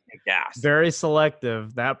be gas. Very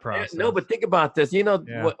selective, that process. No, but think about this.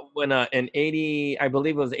 When in 80, I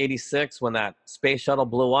believe it was 86, when that space shuttle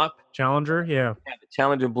blew up. Challenger, yeah. The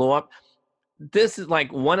Challenger blew up. This is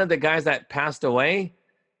like one of the guys that passed away.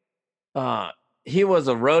 He was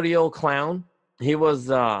a rodeo clown. He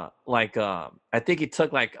was I think he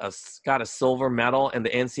got a silver medal in the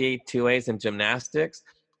NCAAs in gymnastics.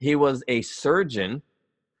 He was a surgeon.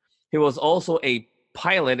 He was also a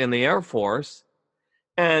pilot in the Air Force.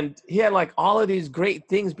 And he had like all of these great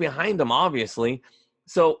things behind him, obviously.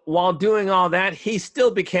 So while doing all that, he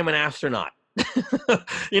still became an astronaut.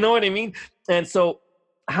 You know what I mean? And so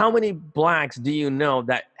how many blacks do you know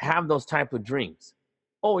that have those type of dreams?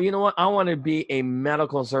 Oh, you know what? I want to be a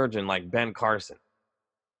medical surgeon like Ben Carson.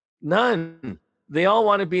 None. They all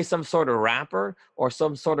want to be some sort of rapper or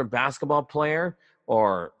some sort of basketball player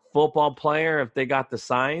or football player if they got the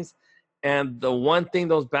size. And the one thing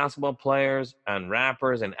those basketball players and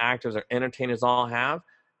rappers and actors or entertainers all have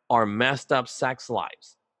are messed up sex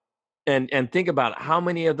lives. And think about it. How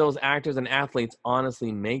many of those actors and athletes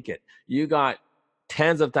honestly make it? You got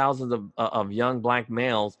tens of thousands of young black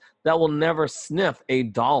males that will never sniff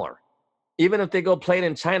 $1. Even if they go play it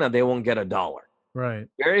in China, they won't get $1. Right.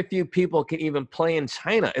 Very few people can even play in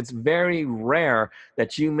China. It's very rare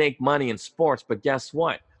that you make money in sports. But guess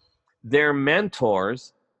what? Their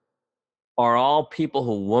mentors are all people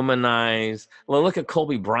who womanize. Well, look at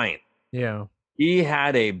Kobe Bryant. Yeah. He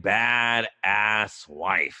had a badass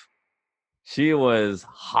wife. She was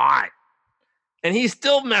hot. And he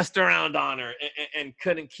still messed around on her and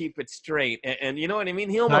couldn't keep it straight. And you know what I mean?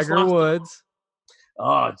 He almost Tiger Woods.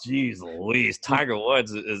 Oh, geez Louise. Tiger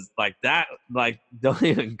Woods is like that. Like, don't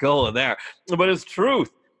even go there. But it's truth.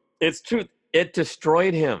 It's truth. It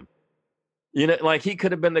destroyed him. Like, he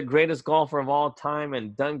could have been the greatest golfer of all time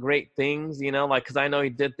and done great things, because I know he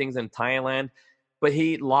did things in Thailand, but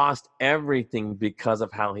he lost everything because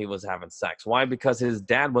of how he was having sex. Why? Because his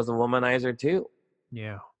dad was a womanizer too.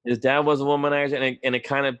 Yeah. His dad was a womanizer, and it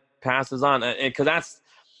kind of passes on. Because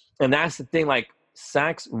that's the thing, like,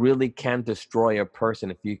 sex really can destroy a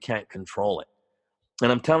person if you can't control it.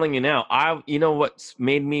 And I'm telling you now, what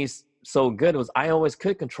made me so good was I always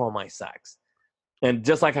could control my sex. And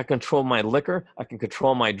just like I control my liquor, I can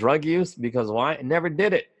control my drug use. Because why? I never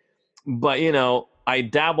did it. But, I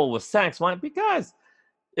dabble with sex. Why? Because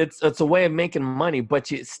it's a way of making money,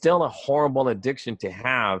 but it's still a horrible addiction to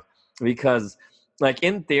have. Because, like,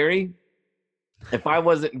 in theory, if I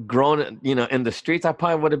wasn't grown, in the streets, I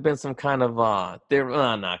probably would have been some kind of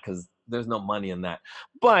because there's no money in that.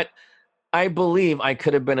 But I believe I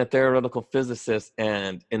could have been a theoretical physicist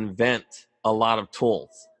and invent a lot of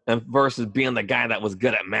tools. And versus being the guy that was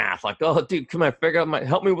good at math, like, oh, dude, come on,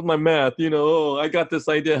 help me with my math. Oh, I got this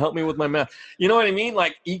idea. Help me with my math. You know what I mean?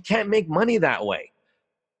 Like, you can't make money that way.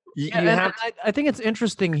 I think it's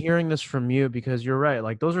interesting hearing this from you, because you're right.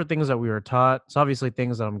 Like, those are things that we were taught. It's obviously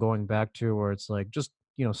things that I'm going back to, where it's like, just,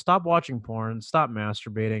 stop watching porn, stop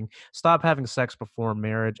masturbating, stop having sex before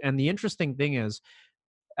marriage. And the interesting thing is,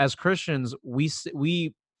 as Christians,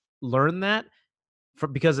 we learn that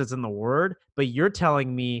because it's in the word, but you're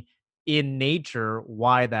telling me in nature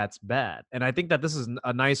why that's bad. And I think that this is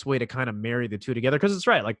a nice way to kind of marry the two together, because it's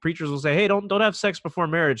right. Like, preachers will say, hey, don't have sex before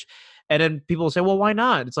marriage. And then people will say, well, why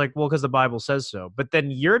not? It's like, well, because the Bible says so. But then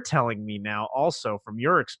you're telling me now also from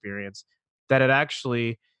your experience that it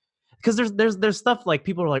actually, because there's stuff like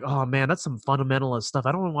people are like, oh man, that's some fundamentalist stuff.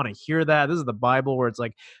 I don't want to hear that. This is the Bible, where it's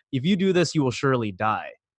like, if you do this, you will surely die.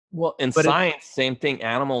 Well, in science, same thing.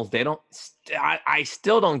 Animals, they don't. I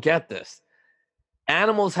still don't get this.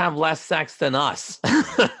 Animals have less sex than us.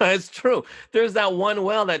 It's true. There's that one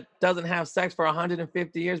whale that doesn't have sex for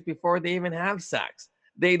 150 years before they even have sex.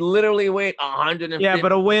 They literally wait 150. Yeah,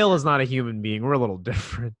 but a whale is not a human being. We're a little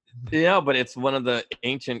different. Yeah, but it's one of the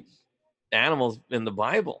ancient animals in the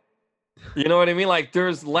Bible. You know what I mean? Like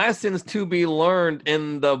there's lessons to be learned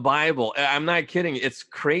in the Bible. I'm not kidding. It's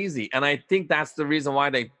crazy. And I think that's the reason why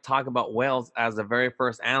they talk about whales as the very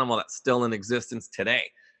first animal that's still in existence today.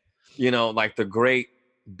 You know, like the great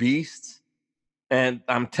beasts. And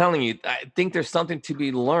I'm telling you, I think there's something to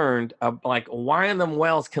be learned of, like why them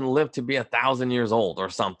whales can live to be 1,000 years old or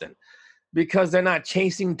something. Because they're not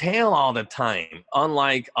chasing tail all the time,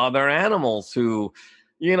 unlike other animals who,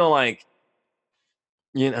 you know, like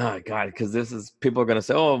oh God, because this is people are gonna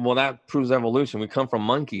say, oh, well, that proves evolution. We come from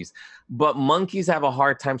monkeys, but monkeys have a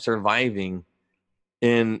hard time surviving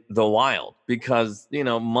in the wild because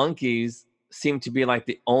monkeys seem to be like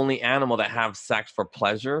the only animal that have sex for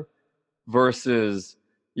pleasure versus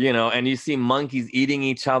and you see monkeys eating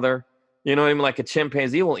each other. You know what I mean? Like a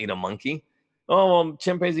chimpanzee will eat a monkey. Oh, well,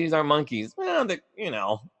 chimpanzees are monkeys. Well, you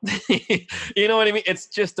know what I mean? It's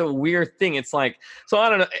just a weird thing. It's like, so I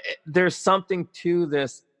don't know. There's something to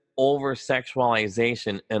this over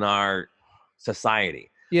sexualization in our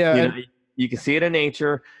society. Yeah. You can see it in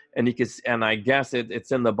nature, and I guess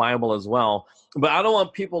it's in the Bible as well. But I don't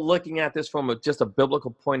want people looking at this from just a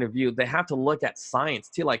biblical point of view. They have to look at science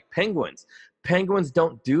too, like penguins. Penguins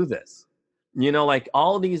don't do this. Like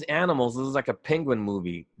all these animals, this is like a penguin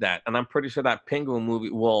movie and I'm pretty sure that penguin movie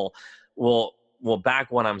will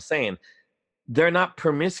back what I'm saying. They're not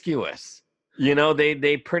promiscuous.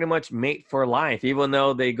 They pretty much mate for life, even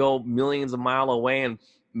though they go millions of miles away and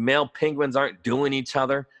male penguins aren't doing each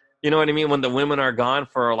other. You know what I mean? When the women are gone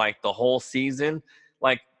for like the whole season,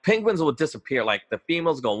 like penguins will disappear. Like the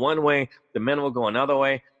females go one way, the men will go another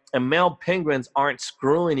way, and male penguins aren't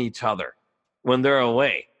screwing each other when they're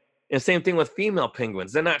away. And same thing with female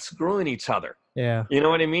penguins. They're not screwing each other. Yeah. You know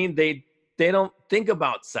what I mean? They don't think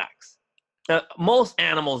about sex. Most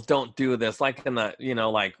animals don't do this, like in the,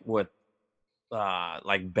 like with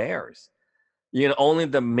like bears. Only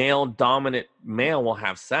the male dominant male will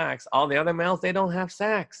have sex. All the other males, they don't have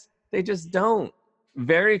sex. They just don't.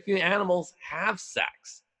 Very few animals have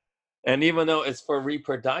sex. And even though it's for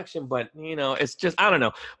reproduction, but it's just, I don't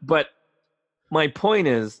know. But my point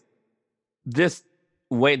is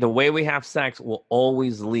the way we have sex will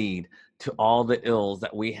always lead to all the ills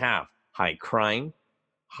that we have: high crime,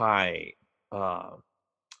 high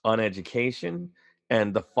uneducation,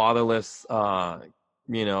 and the fatherless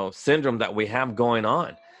syndrome that we have going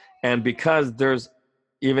on. And because there's,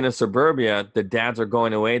 even in suburbia, the dads are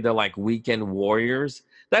going away, they're like weekend warriors.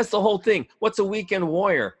 That's the whole thing. What's a weekend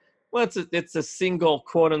warrior? Well, it's a single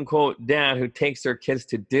quote unquote dad who takes their kids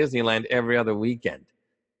to Disneyland every other weekend.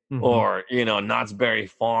 Mm-hmm. Or, Knott's Berry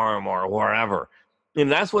Farm or wherever.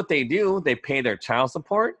 And that's what they do. They pay their child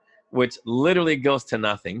support, which literally goes to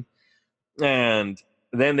nothing. And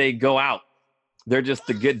then they go out. They're just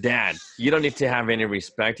the good dad. You don't need to have any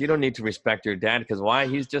respect. You don't need to respect your dad because why?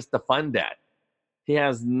 He's just the fun dad. He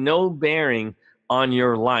has no bearing on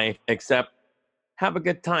your life except have a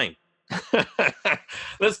good time.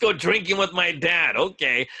 Let's go drinking with my dad.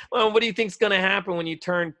 Okay. Well, what do you think's going to happen when you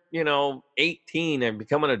turn, 18 and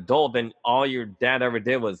become an adult and all your dad ever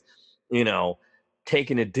did was,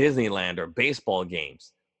 taking to Disneyland or baseball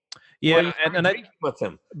games? Yeah. And I with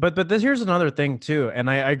him. But here's another thing too. And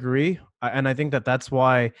I agree. And I think that's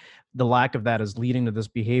why the lack of that is leading to this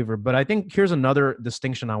behavior. But I think here's another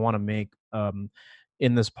distinction I want to make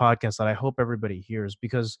in this podcast that I hope everybody hears,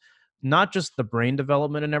 because not just the brain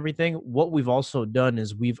development and everything, what we've also done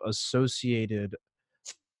is we've associated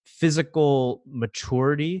physical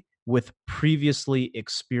maturity with previously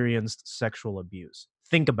experienced sexual abuse.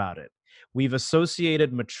 Think about it. We've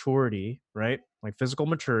associated maturity, right? Like physical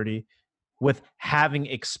maturity with having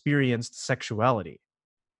experienced sexuality.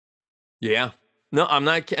 Yeah. No, I'm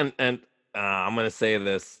not. And I'm going to say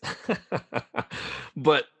this,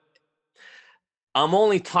 but I'm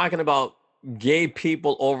only talking about gay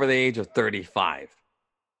people over the age of 35.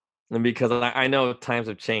 And because I know times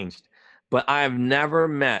have changed, but I've never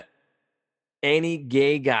met any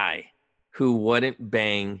gay guy who wouldn't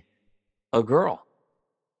bang a girl.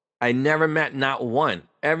 I never met not one.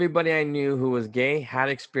 Everybody I knew who was gay had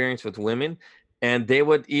experience with women, and they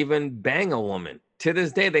would even bang a woman. To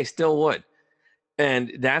this day, they still would.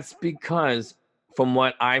 And that's because, from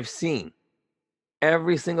what I've seen,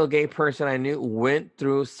 every single gay person I knew went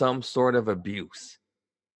through some sort of abuse.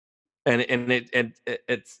 And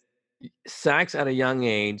it's sex at a young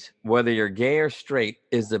age, whether you're gay or straight,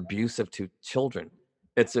 is abusive to children.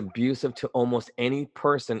 It's abusive to almost any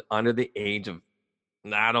person under the age of,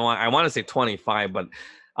 I want to say 25, but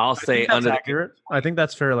I'll say under accurate. I think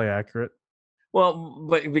that's fairly accurate. Well,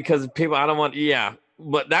 but because people, I don't want, yeah,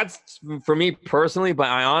 but that's for me personally, but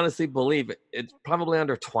I honestly believe it's probably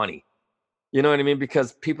under 20. You know what I mean?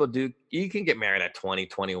 Because you can get married at 20,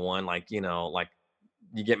 21, like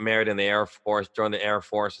you get married in the Air Force, join the Air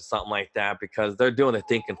Force or something like that, because they're doing the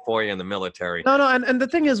thinking for you in the military. No, and the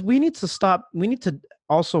thing is, we need to stop. We need to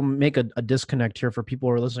also make a disconnect here for people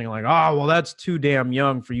who are listening, like, oh, well, that's too damn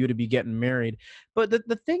young for you to be getting married. But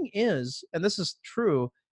the thing is, and this is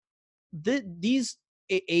true, these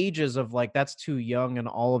ages of like, that's too young and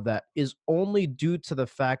all of that is only due to the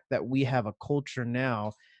fact that we have a culture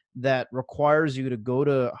now that requires you to go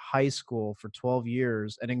to high school for 12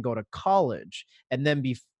 years and then go to college and then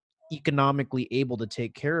be economically able to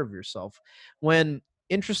take care of yourself. When,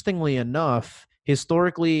 interestingly enough,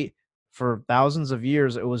 historically, for thousands of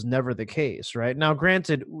years, it was never the case, right? Now,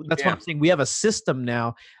 granted, that's what I'm saying. We have a system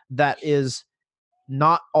now that is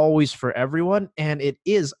not always for everyone, and it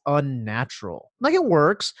is unnatural. Like, it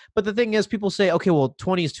works, but the thing is, people say, okay, well,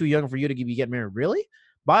 20 is too young for you to be getting married. Really?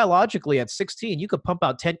 Biologically, at 16, you could pump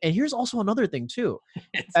out 10. And here's also another thing too.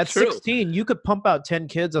 At 16, you could pump out 10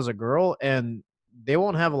 kids as a girl and they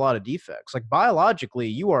won't have a lot of defects. Like, biologically,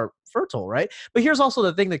 you are fertile, right? But here's also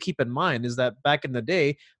the thing to keep in mind is that back in the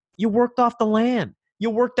day, you worked off the land.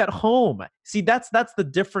 You worked at home. See, that's the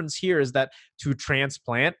difference here, is that to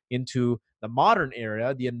transplant into the modern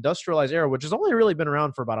era, the industrialized era, which has only really been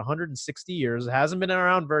around for about 160 years. It hasn't been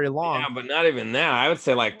around very long. Yeah, but not even that. I would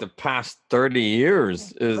say like the past 30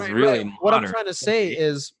 years is really modern. What I'm trying to say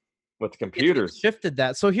is, with computers, shifted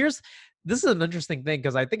that. So this is an interesting thing,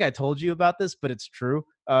 because I think I told you about this, but it's true.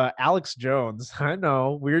 Alex Jones, I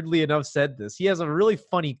know, weirdly enough, said this. He has a really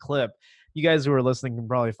funny clip. You guys who are listening can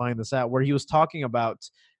probably find this out, where he was talking about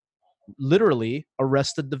literally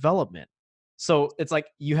arrested development. So it's like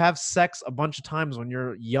you have sex a bunch of times when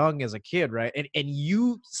you're young as a kid, right? And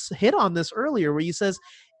you hit on this earlier, where he says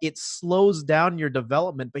it slows down your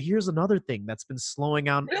development. But here's another thing that's been slowing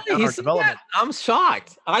down our development. I'm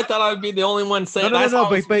shocked. I thought I would be the only one saying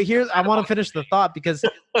no. But here's, I want to finish the thought, because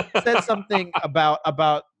he said something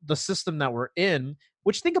about the system that we're in.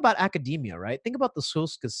 Which, think about academia, right? Think about the school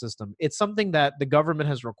system. It's something that the government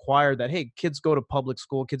has required that, hey, kids go to public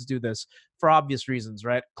school, kids do this for obvious reasons,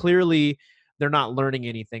 right? Clearly, they're not learning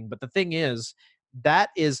anything. But the thing is,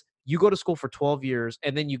 you go to school for 12 years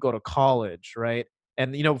and then you go to college, right?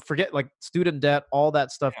 And, forget like student debt, all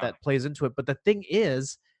that stuff that plays into it. But the thing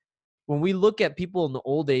is, when we look at people in the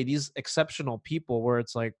old days, these exceptional people where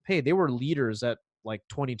it's like, hey, they were leaders at like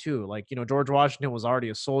 22. Like, George Washington was already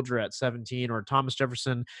a soldier at 17, or Thomas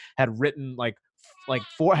Jefferson had written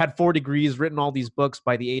had 4 degrees, written all these books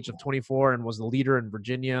by the age of 24, and was the leader in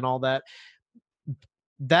Virginia and all that.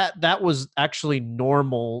 That was actually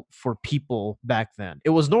normal for people back then.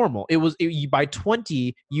 It was normal. By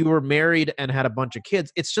 20, you were married and had a bunch of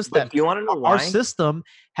kids. It's just that you want to know why? Our system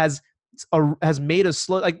has made us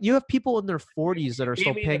slow. Like, you have people in their 40s that are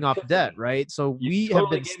still paying off debt, right? So we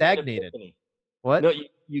have been stagnated. What? No,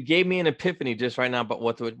 you gave me an epiphany just right now about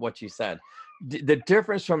what you said. The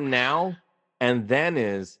difference from now and then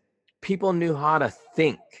is people knew how to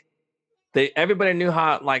think. Everybody knew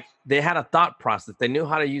how, like, they had a thought process. They knew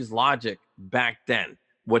how to use logic back then,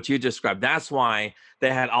 what you described. That's why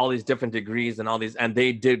they had all these different degrees and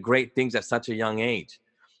they did great things at such a young age.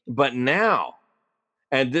 But now,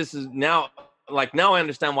 and this is now, like, now I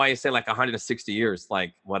understand why you say like 160 years,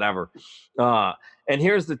 like whatever. And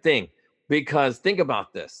here's the thing. Because think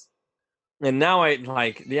about this. And now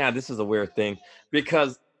this is a weird thing,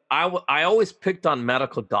 because I always picked on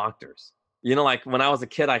medical doctors. Like when I was a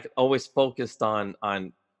kid, I always focused on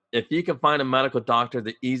if you can find a medical doctor,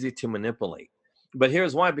 they're easy to manipulate. But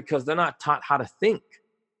here's why, because they're not taught how to think.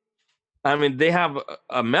 I mean, they have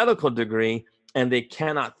a medical degree and they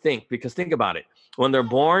cannot think, because think about it. When they're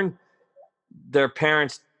born, their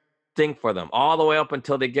parents think for them all the way up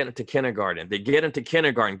until they get into kindergarten. They get into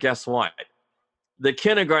kindergarten. Guess what? The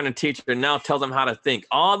kindergarten teacher now tells them how to think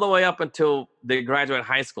all the way up until they graduate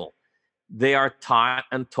high school. They are taught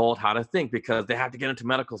and told how to think, because they have to get into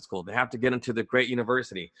medical school. They have to get into the great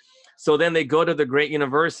university. So then they go to the great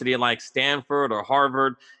university like Stanford or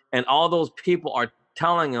Harvard, and all those people are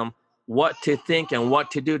telling them what to think and what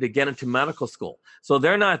to do to get into medical school. So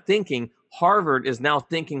they're not thinking. Harvard is now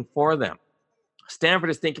thinking for them. Stanford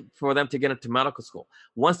is thinking for them to get into medical school.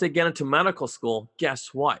 Once they get into medical school,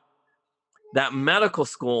 guess what? That medical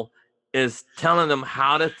school is telling them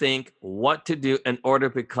how to think, what to do in order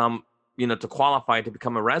to become, to qualify to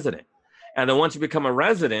become a resident. And then once you become a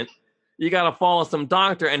resident, you got to follow some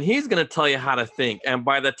doctor, and he's going to tell you how to think. And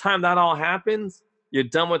by the time that all happens, you're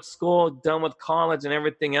done with school, done with college and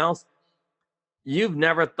everything else. You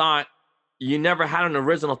never had an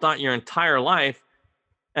original thought your entire life.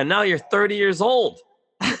 And now you're 30 years old,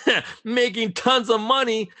 making tons of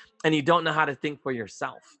money, and you don't know how to think for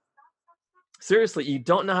yourself. Seriously, you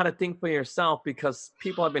don't know how to think for yourself because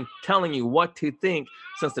people have been telling you what to think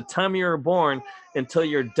since the time you were born until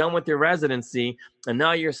you're done with your residency, and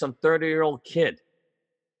now you're some 30-year-old kid.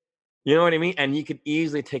 You know what I mean? And you could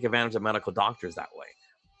easily take advantage of medical doctors that way.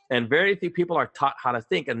 And very few people are taught how to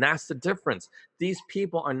think, and that's the difference. These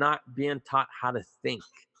people are not being taught how to think.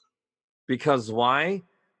 Because why?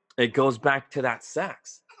 It goes back to that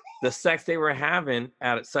sex. The sex they were having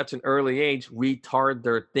at such an early age retard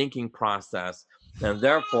their thinking process, and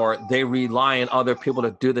therefore they rely on other people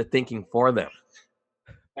to do the thinking for them.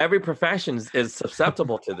 Every profession is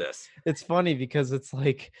susceptible to this. It's funny because it's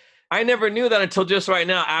like, I never knew that until just right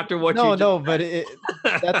now after what you just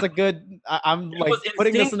but that's a good, I'm like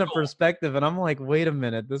putting this into perspective, and I'm like, wait a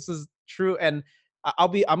minute, this is true. And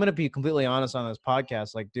I'm going to be completely honest on this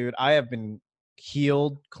podcast. Like, dude, I have been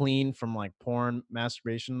healed clean from like porn,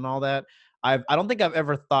 masturbation, and all that. I don't think I've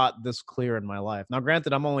ever thought this clear in my life. Now,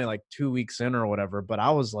 granted, I'm only like 2 weeks in or whatever, but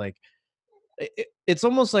I was like, it's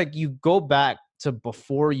almost like you go back to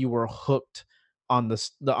before you were hooked on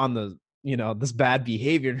this bad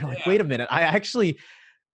behavior. And you're like, wait a minute,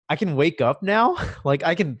 I can wake up now. Like,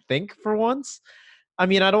 I can think for once. I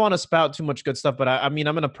mean, I don't want to spout too much good stuff, but I mean,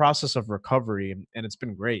 I'm in a process of recovery, and it's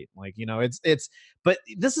been great. Like, but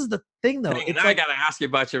this is the thing though. Now I got to ask you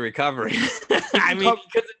about your recovery. I mean,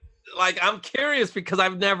 like, I'm curious because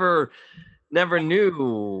I've never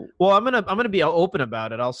knew. Well, I'm gonna be open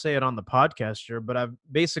about it. I'll say it on the podcast here, but I've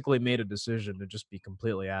basically made a decision to just be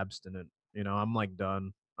completely abstinent. I'm like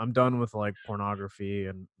done. I'm done with like pornography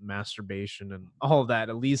and masturbation and all of that.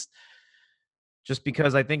 At least, just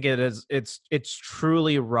because I think it's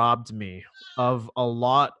truly robbed me of a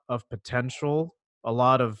lot of potential, a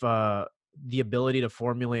lot of the ability to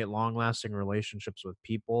formulate long-lasting relationships with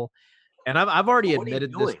people. And I've already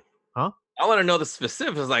admitted this. Huh? I want to know the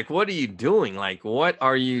specifics. Like, what are you doing? Like, what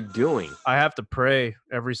are you doing? I have to pray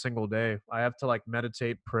every single day. I have to like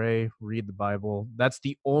meditate, pray, read the Bible. That's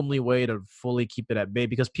the only way to fully keep it at bay,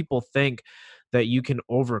 because people think that you can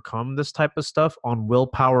overcome this type of stuff on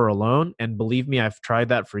willpower alone. And believe me, I've tried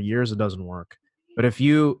that for years. It doesn't work. But if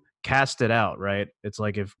you cast it out, right? It's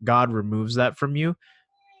like if God removes that from you,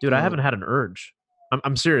 dude, I haven't had an urge.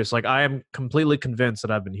 I'm serious. Like, I am completely convinced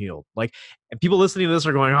that I've been healed. Like, and people listening to this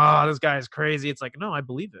are going, "Oh, this guy is crazy." It's like, no, I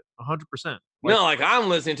believe it 100%. No, like I'm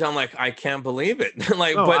listening to him, like, I can't believe it.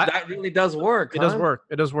 Like, no, but that really does work. It does work.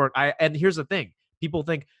 It does work. And here's the thing. People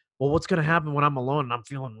think, well, what's going to happen when I'm alone and I'm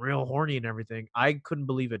feeling real horny and everything? I couldn't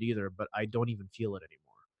believe it either, but I don't even feel it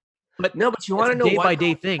anymore. But no, but you want to know day by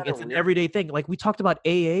day thing. It's an everyday thing. Like we talked about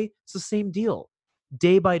AA. It's the same deal.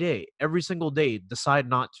 Day by day, every single day, decide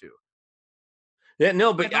not to. Yeah,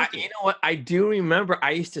 no, but you know what? I do remember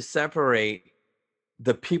I used to separate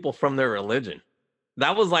the people from their religion.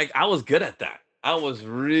 That was like, I was good at that. I was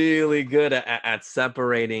really good at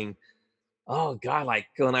separating. Oh God, like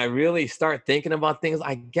when I really start thinking about things,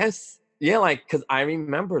 I guess, yeah, like, cause I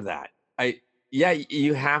remember that.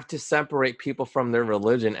 You have to separate people from their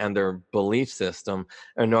religion and their belief system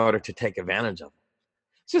in order to take advantage of them.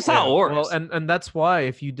 It's just how it works. Well, and that's why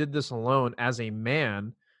if you did this alone as a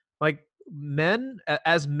man, like, men,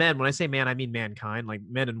 when I say man, I mean mankind, like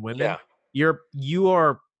men and women. Yeah. You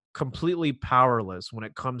are completely powerless when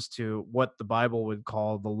it comes to what the Bible would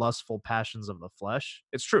call the lustful passions of the flesh.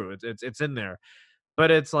 It's true. It's in there.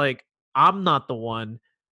 But it's like, I'm not the one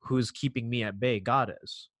who's keeping me at bay. God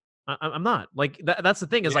is. I'm not. Like that's the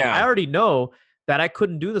thing is like, I already know that I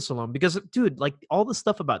couldn't do this alone because, dude, like all the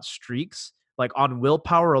stuff about streaks, like on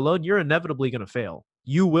willpower alone, you're inevitably going to fail.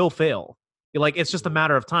 You will fail. Like, it's just a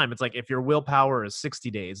matter of time. It's like if your willpower is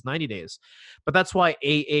 60 days, 90 days. But that's why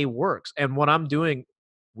AA works. And what I'm doing,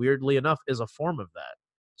 weirdly enough, is a form of that.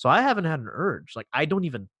 So I haven't had an urge. Like, I don't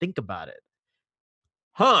even think about it.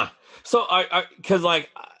 Huh. So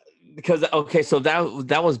okay, so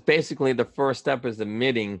that was basically the first step is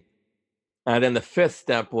admitting. And then the fifth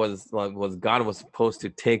step was God was supposed to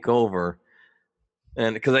take over.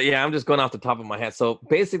 And because, I'm just going off the top of my head. So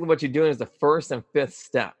basically what you're doing is the first and fifth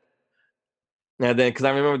step. And then, because I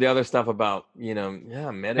remember the other stuff about,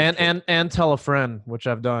 meditate. And tell a friend, which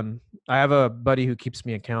I've done. I have a buddy who keeps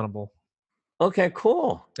me accountable. Okay,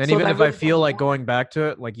 cool. And so even if I feel like going back to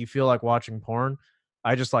it, like you feel like watching porn,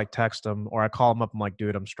 I just like text him or I call him up. I'm like,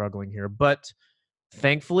 dude, I'm struggling here. But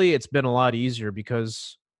thankfully, it's been a lot easier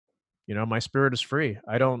because, my spirit is free.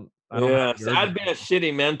 I don't. So I'd been a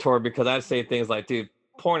shitty mentor because I'd say things like, dude,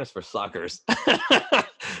 porn is for suckers.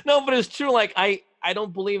 No, but it's true. Like, I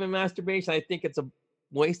don't believe in masturbation. I think it's a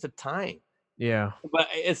waste of time. Yeah. But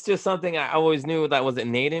it's just something I always knew that was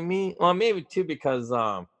innate in me. Well, maybe too, because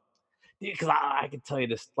because I can tell you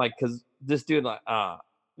this, like, because this dude, like,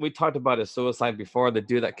 we talked about his suicide before, the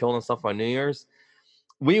dude that killed himself on New Year's.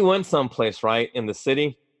 We went someplace, right, in the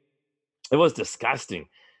city. It was disgusting.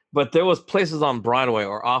 But there was places on Broadway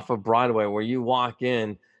or off of Broadway where you walk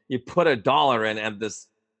in, you put $1 in,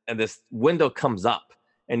 and this window comes up,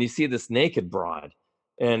 and you see this naked broad.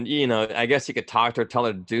 And, you know, I guess you could talk to her, tell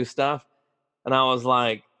her to do stuff. And I was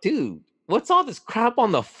like, dude, what's all this crap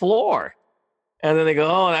on the floor? And then they go,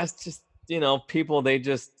 oh, that's just, you know, people, you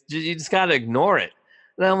just got to ignore it.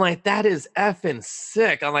 And I'm like, that is effing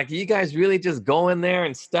sick. I'm like, you guys really just go in there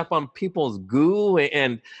and step on people's goo?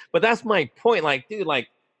 But that's my point. Like, dude, like,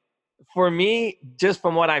 for me, just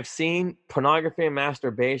from what I've seen, pornography and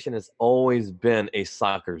masturbation has always been a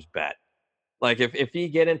sucker's bet. Like, if you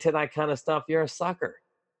get into that kind of stuff, you're a sucker.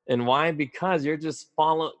 And why? Because you're just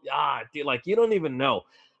dude, like, you don't even know,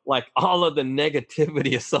 like, all of the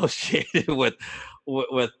negativity associated with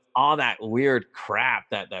all that weird crap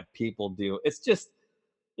that people do. It's just,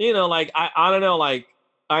 you know, like, I don't know, like,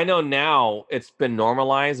 I know now it's been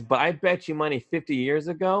normalized, but I bet you money 50 years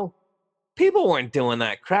ago, people weren't doing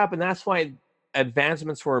that crap. And that's why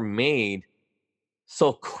advancements were made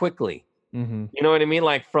so quickly. Mm-hmm. You know what I mean?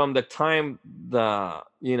 Like, from the time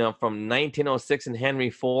from 1906 and Henry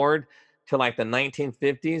Ford to like the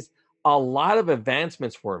 1950s, a lot of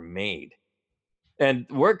advancements were made. And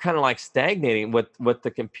we're kind of like stagnating with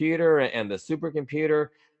the computer and the supercomputer.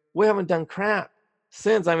 We haven't done crap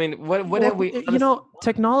since. I mean, what have we? You know,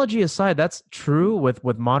 technology aside, that's true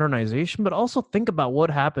with modernization, but also think about what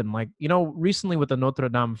happened. Like, you know, recently with the Notre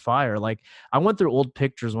Dame fire, like, I went through old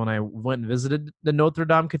pictures when I went and visited the Notre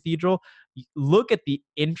Dame Cathedral. Look at the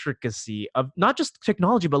intricacy of not just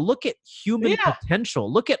technology, but look at human potential.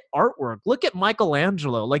 Look at artwork. Look at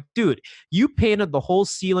Michelangelo. Like, dude, you painted the whole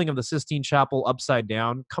ceiling of the Sistine Chapel upside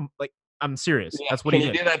down. I'm serious. Yeah, that's what he did.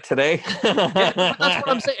 Can you do that today? Yeah, that's what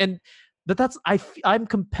I'm saying. And I'm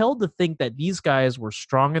compelled to think that these guys were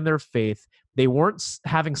strong in their faith. They weren't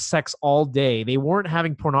having sex all day. They weren't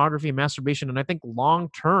having pornography and masturbation. And I think long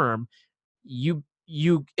term,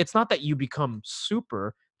 it's not that you become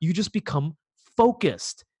super. You just become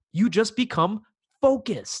focused. Think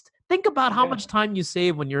about how much time you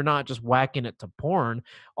save when you're not just whacking it to porn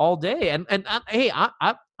all day. And hey,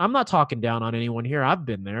 I'm not talking down on anyone here. I've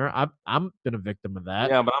been there. I've been a victim of that.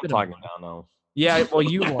 Yeah, but I'm talking down though. Yeah, well,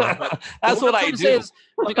 you are. But That's what I do.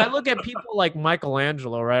 Like, I look at people like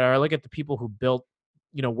Michelangelo, right? Or I look at the people who built,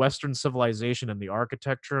 you know, Western civilization and the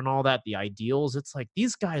architecture and all that, the ideals. It's like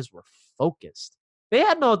these guys were focused. They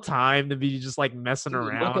had no time to be just like messing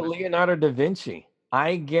around. Look at Leonardo da Vinci.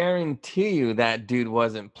 I guarantee you that dude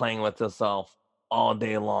wasn't playing with himself all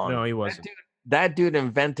day long. No, he wasn't. That dude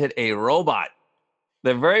invented a robot.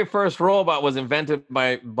 The very first robot was invented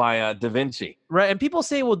by Da Vinci. Right. And people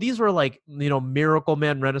say, well, these were like, you know, miracle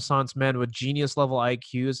men, Renaissance men with genius level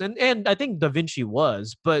IQs. And I think Da Vinci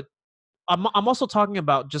was, but I'm also talking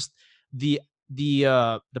about just the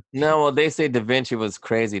No, well, they say Da Vinci was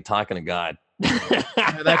crazy talking to God.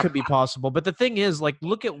 That could be possible. But the thing is, like,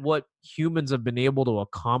 look at what humans have been able to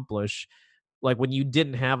accomplish. Like, when you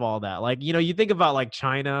didn't have all that, like, you know, you think about like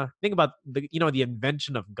China, think about the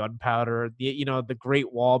invention of gunpowder, the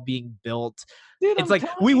Great Wall being built. Dude, it's like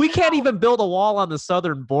we can't even build a wall on the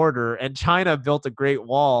southern border, and China built a Great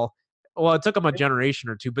Wall. Well, it took them a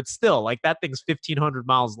generation or two, but still, like, that thing's 1,500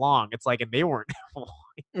 miles long. It's like, and they weren't.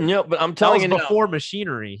 No, but I'm telling you, before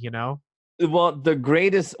machinery, you know. Well,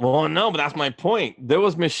 no, but that's my point. There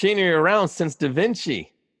was machinery around since Da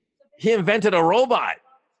Vinci. He invented a robot.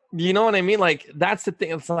 You know what I mean? Like, that's the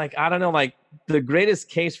thing. It's like, I don't know, like, the greatest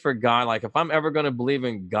case for God, like, if I'm ever going to believe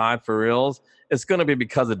in God for reals, it's going to be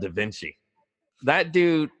because of Da Vinci. That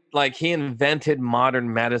dude, like, he invented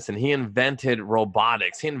modern medicine. He invented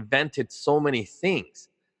robotics. He invented so many things.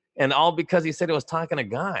 And all because he said he was talking to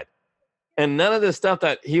God. And none of the stuff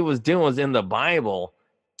that he was doing was in the Bible,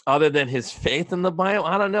 other than his faith in the Bible.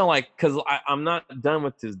 I don't know, like, because I'm not done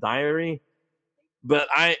with his diary, but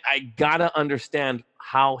I gotta understand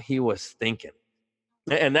how he was thinking,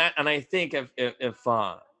 and I think if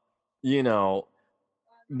you know,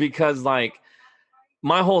 because, like,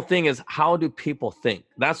 my whole thing is, how do people think?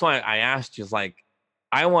 That's why I asked you, is like,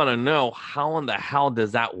 I want to know, how in the hell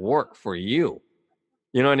does that work for you?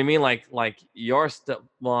 You know what I mean? Like your step.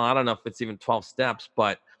 Well, I don't know if it's even 12 steps,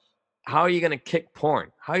 but how are you going to kick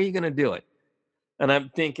porn? How are you going to do it? And I'm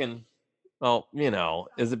thinking, well, you know,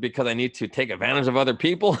 is it because I need to take advantage of other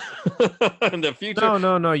people in the future?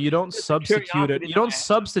 No. You don't substitute it. You don't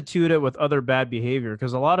substitute it with other bad behavior,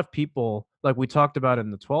 because a lot of people, like we talked about in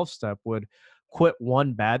the 12 step, would quit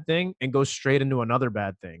one bad thing and go straight into another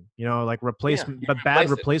bad thing, like replacement, but bad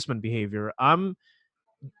replacement behavior.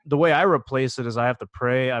 The way I replace it is I have to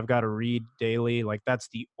pray. I've got to read daily. Like that's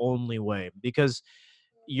the only way, because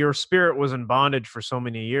your spirit was in bondage for so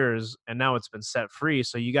many years and now it's been set free.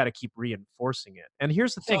 So you got to keep reinforcing it. And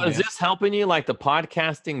here's the thing. So is this helping you, like the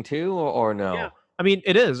podcasting too, or no? Yeah. I mean,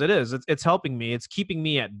 it is. It's helping me. It's keeping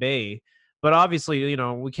me at bay. But obviously,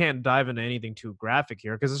 we can't dive into anything too graphic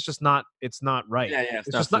here because it's just not. It's not right. Yeah,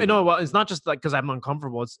 it's just not. Well, it's not just like because I'm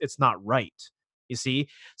uncomfortable. It's not right. You see.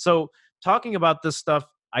 So talking about this stuff,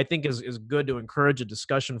 I think is good to encourage a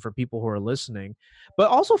discussion for people who are listening, but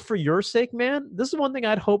also for your sake, man. This is one thing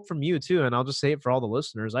I'd hope from you too, and I'll just say it for all the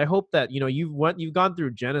listeners. I hope that you've gone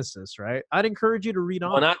through Genesis, right? I'd encourage you to read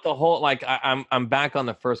on. Well, not the whole. Like I'm back on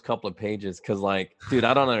the first couple of pages because, like, dude,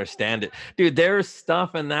 I don't understand it, dude. There's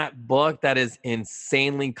stuff in that book that is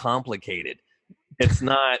insanely complicated. It's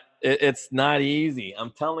not. It's not easy.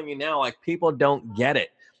 I'm telling you now. Like, people don't get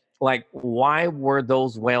it. Like, why were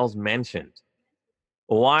those whales mentioned?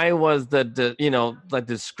 Why was the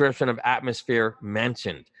description of atmosphere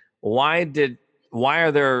mentioned? Why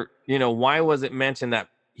was it mentioned that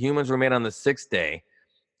humans were made on the sixth day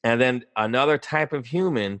and then another type of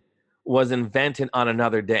human was invented on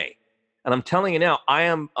another day? And I'm telling you now, I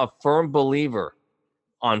am a firm believer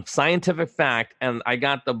on scientific fact, and I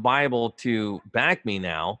got the Bible to back me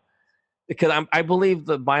now, because I believe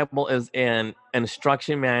the Bible is an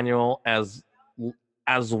instruction manual as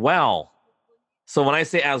well. So when I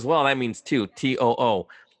say as well, that means two, T-O-O.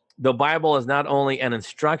 The Bible is not only an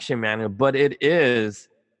instruction manual, but it is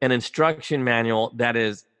an instruction manual that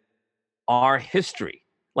is our history.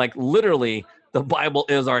 Like, literally, the Bible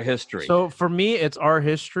is our history. So for me, it's our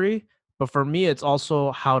history, but for me, it's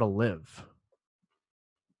also how to live.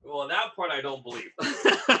 Well, that part I don't believe.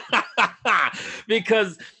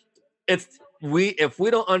 Because if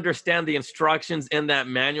we don't understand the instructions in that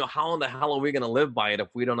manual, how in the hell are we going to live by it if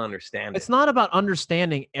we don't understand it? It's not about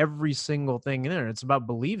understanding every single thing in there. It's about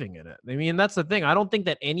believing in it. I mean, that's the thing. I don't think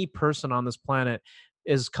that any person on this planet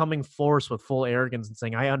is coming forth with full arrogance and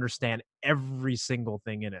saying, I understand every single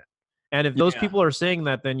thing in it. And if those people are saying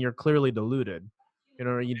that, then you're clearly deluded.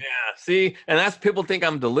 See, and that's, people think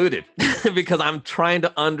I'm deluded because I'm trying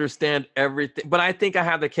to understand everything. But I think I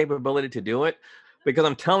have the capability to do it, because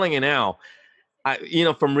I'm telling you now,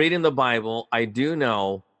 from reading the Bible, I do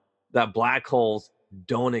know that black holes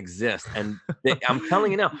don't exist, and I'm telling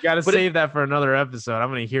you now. You got to save that for another episode. I'm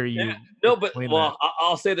going to hear you. Yeah. No, but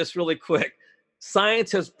I'll say this really quick.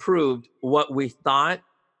 Science has proved what we thought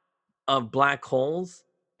of black holes,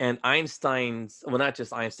 and Einstein's. Well, not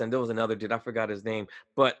just Einstein. There was another dude. I forgot his name.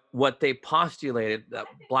 But what they postulated that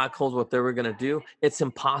black holes, what they were going to do, it's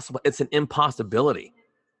impossible. It's an impossibility,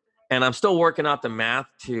 and I'm still working out the math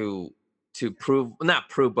to prove, not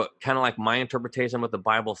prove, but kind of like my interpretation of what the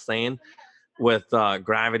Bible's saying with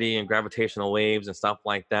gravity and gravitational waves and stuff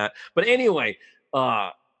like that. But anyway,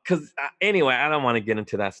 I don't want to get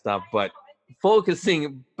into that stuff, but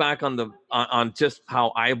focusing back on just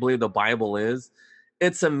how I believe the Bible is,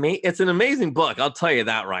 it's an amazing book. I'll tell you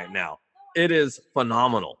that right now. It is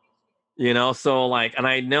phenomenal. So like, and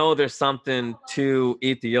I know there's something to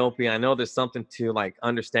Ethiopia. I know there's something to like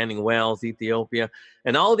understanding whales, Ethiopia,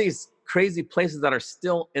 and all these crazy places that are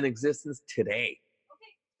still in existence today.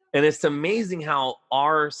 And it's amazing how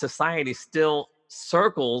our society still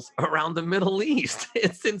circles around the Middle East.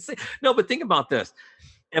 It's insane. No, but think about this.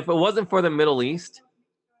 If it wasn't for the Middle East,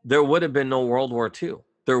 there would have been no World War II.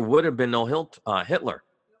 There would have been no Hitler.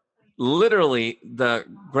 Literally, the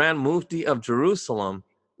Grand Mufti of Jerusalem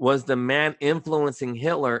was the man influencing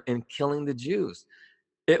Hitler in killing the Jews.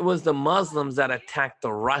 It was the Muslims that attacked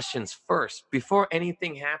the Russians first. Before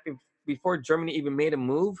anything happened, before Germany even made a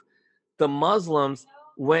move, the Muslims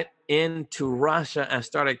went into Russia and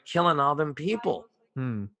started killing all them people.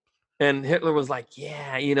 And Hitler was like,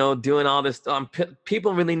 doing all this.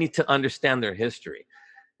 People really need to understand their history.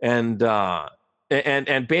 And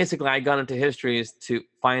basically I got into history is to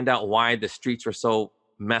find out why the streets were so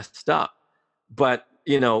messed up. But,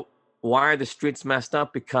 why are the streets messed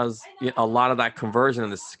up? Because a lot of that conversion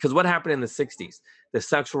because what happened in the 60s? The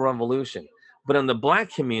sexual revolution. But in the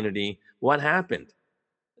black community, what happened?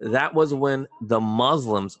 That was when the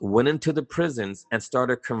Muslims went into the prisons and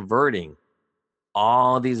started converting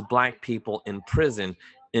all these black people in prison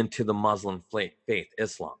into the Muslim faith,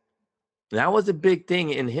 Islam. That was a big thing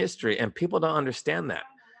in history, and people don't understand that.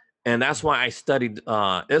 And that's why I studied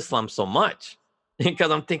Islam so much,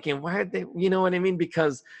 because I'm thinking, why did they, you know what I mean?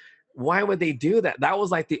 Because why would they do that? That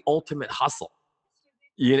was like the ultimate hustle.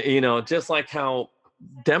 Just like how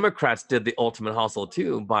Democrats did the ultimate hustle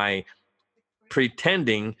too, by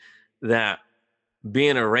pretending that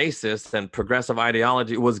being a racist and progressive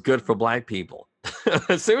ideology was good for black people.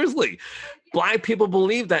 Seriously, black people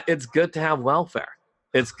believe that it's good to have welfare.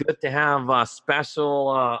 It's good to have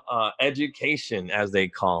special education, as they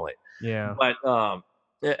call it. Yeah.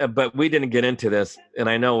 But we didn't get into this, and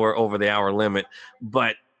I know we're over the hour limit.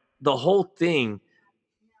 But the whole thing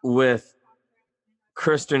with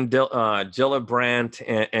Kirsten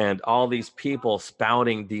Gillibrand and all these people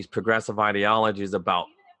spouting these progressive ideologies about,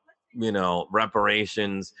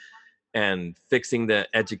 reparations and fixing the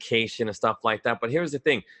education and stuff like that. But here's the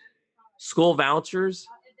thing. School vouchers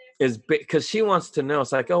is because she wants to know.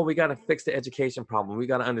 It's like, oh, we got to fix the education problem. We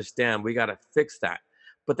got to understand. We got to fix that.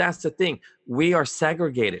 But that's the thing. We are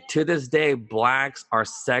segregated. To this day, blacks are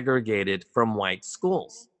segregated from white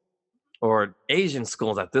schools or Asian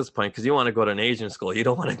schools at this point, because you want to go to an Asian school. You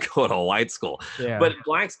don't want to go to a white school. Yeah. But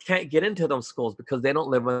blacks can't get into those schools because they don't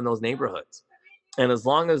live in those neighborhoods. And as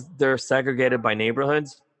long as they're segregated by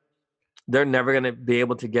neighborhoods, they're never going to be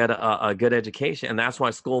able to get a good education. And that's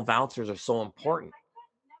why school vouchers are so important,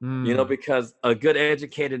 because a good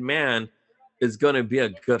educated man is going to be a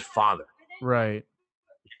good father. Right.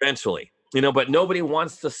 Eventually, but nobody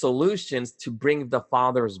wants the solutions to bring the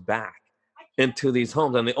fathers back into these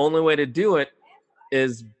homes. And the only way to do it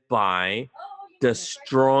is by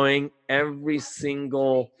destroying every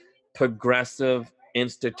single progressive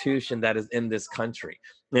institution that is in this country.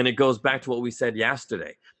 And it goes back to what we said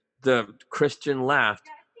yesterday. The Christian left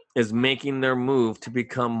is making their move to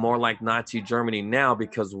become more like Nazi Germany now,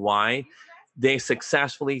 because why? They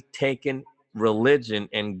successfully taken religion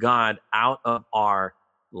and God out of our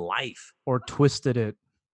life. Or twisted it.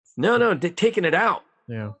 No, they're taking it out.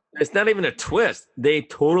 Yeah. It's not even a twist. They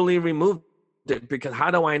totally removed it. Because how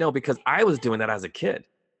do I know? Because I was doing that as a kid.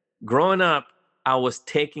 Growing up, I was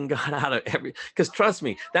taking God out of because trust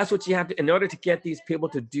me, that's what you have to, in order to get these people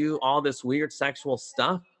to do all this weird sexual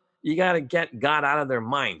stuff, you got to get God out of their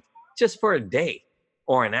mind just for a day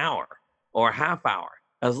or an hour or a half hour.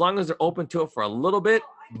 As long as they're open to it for a little bit,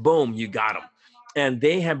 boom, you got them. And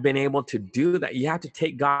they have been able to do that. You have to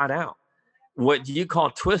take God out. What you call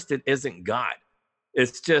twisted isn't God.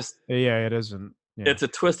 It's just, yeah, it isn't. Yeah. It's a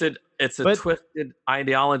twisted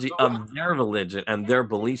ideology of their religion and their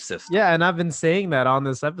belief system. Yeah, and I've been saying that on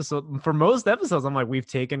this episode. For most episodes, I'm like, we've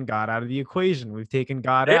taken God out of the equation. We've taken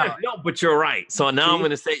God out. No, but you're right. So now I'm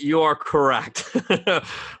going to say you are correct.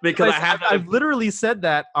 Because I've literally said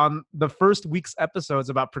that on the first week's episodes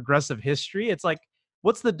about progressive history. It's like,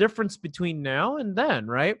 what's the difference between now and then,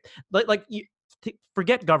 right?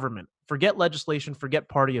 Forget government, forget legislation, forget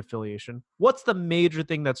party affiliation. What's the major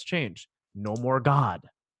thing that's changed? No more God.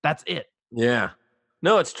 That's it. Yeah.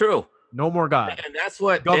 No, it's true. No more God. And that's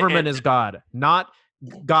what government is God, not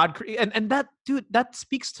God. And that, dude, that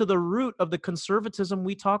speaks to the root of the conservatism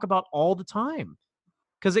we talk about all the time,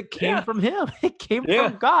 because it came from him. It came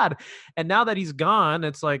from God. And now that he's gone,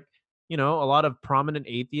 it's like, a lot of prominent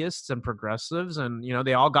atheists and progressives and,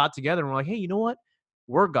 they all got together and were like, hey, you know what?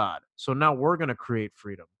 We're God. So now we're going to create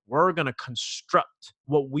freedom. We're going to construct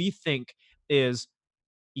what we think is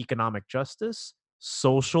economic justice,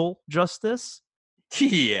 social justice.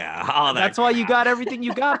 Yeah. That's why you got everything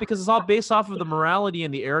you got, because it's all based off of the morality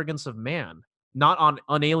and the arrogance of man, not on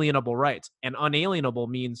unalienable rights. And unalienable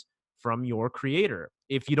means from your creator.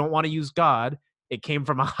 If you don't want to use God, it came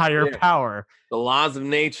from a higher power. The laws of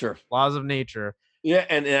nature. Laws of nature. Yeah,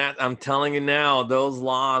 and I'm telling you now, those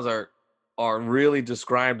laws are really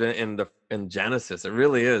described in Genesis. It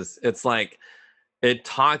really is. It's like, it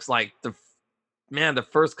talks like the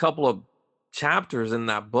first couple of chapters in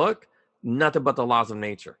that book, nothing but the laws of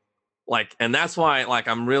nature. And that's why,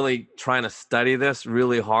 I'm really trying to study this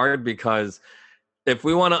really hard, because if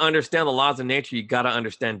we want to understand the laws of nature, you got to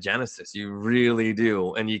understand Genesis. You really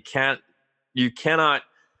do. And you cannot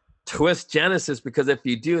twist Genesis, because if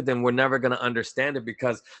you do, then we're never going to understand it.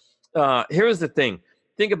 Because here's the thing.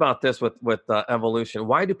 Think about this with evolution.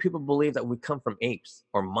 Why do people believe that we come from apes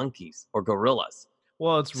or monkeys or gorillas?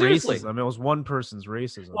 Well, it's racism. It was one person's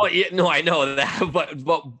racism. Well, yeah, no, I know that,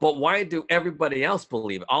 but why do everybody else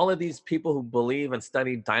believe it? All of these people who believe and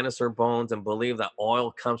study dinosaur bones and believe that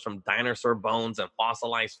oil comes from dinosaur bones and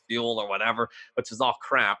fossilized fuel or whatever, which is all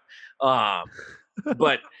crap.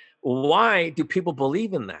 But why do people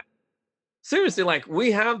believe in that? Seriously,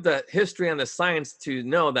 we have the history and the science to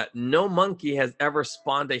know that no monkey has ever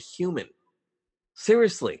spawned a human.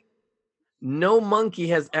 Seriously. No monkey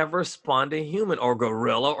has ever spawned a human or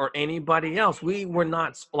gorilla or anybody else. We were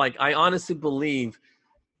not, I honestly believe,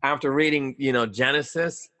 after reading,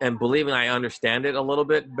 Genesis and believing I understand it a little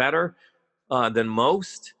bit better than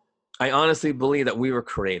most, I honestly believe that we were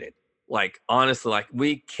created. Like, honestly, like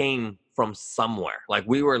we came from somewhere. Like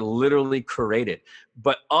we were literally created.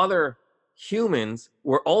 But other humans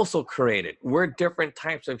were also created. We're different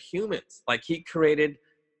types of humans. Like he created,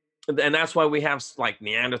 and that's why we have like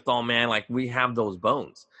Neanderthal man, like we have those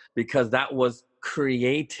bones, because that was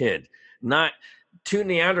created. Not two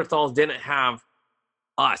Neanderthals didn't have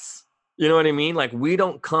us. You know what I mean? Like we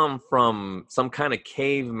don't come from some kind of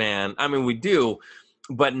caveman. I mean, we do,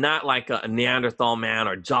 but not like a Neanderthal man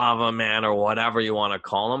or Java man or whatever you want to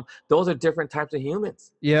call them. Those are different types of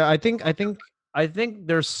humans. Yeah, I think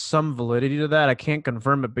there's some validity to that. I can't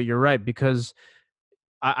confirm it, but you're right, because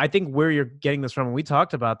I think where you're getting this from, when we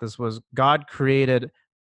talked about this, was God created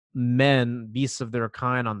men, beasts of their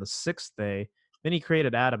kind, on the sixth day. Then he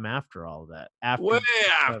created Adam after all of that. Way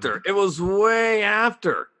after. It was way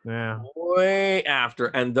after. Yeah. Way after.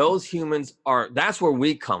 And those humans that's where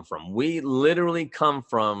we come from. We literally come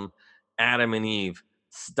from Adam and Eve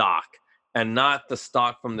stock, and not the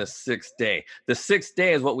stock from the sixth day. The sixth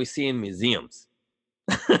day is what we see in museums.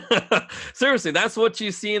 Seriously, that's what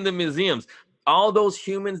you see in the museums. All those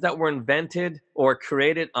humans that were invented or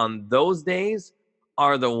created on those days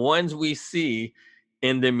are the ones we see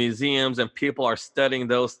in the museums, and people are studying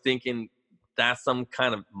those thinking that's some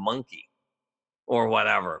kind of monkey or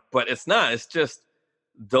whatever. But it's not. It's just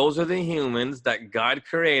those are the humans that God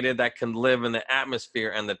created that can live in the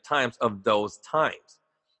atmosphere and the times of those times.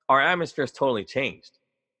 Our atmosphere has totally changed.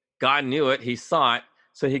 God knew it. He saw it.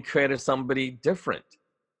 So he created somebody different,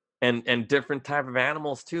 and different type of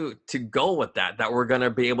animals too, to go with that we're going to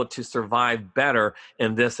be able to survive better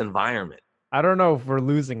in this environment. I don't know if we're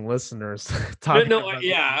losing listeners. I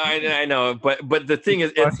know, but the thing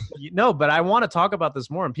is, no, but I want to talk about this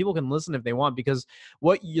more, and people can listen if they want, because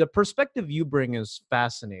the perspective you bring is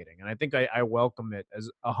fascinating, and I think I welcome it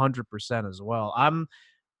as 100% as well. I'm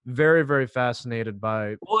very, very fascinated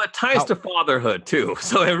by. Well, it ties to fatherhood too,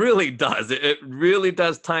 so it really does. It really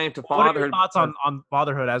does tie into fatherhood. What are your thoughts on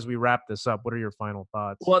fatherhood as we wrap this up? What are your final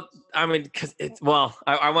thoughts? Well, I mean, because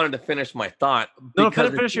I wanted to finish my thought. No,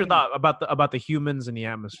 finish your thought about the humans in the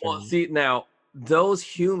atmosphere. Well, see, now those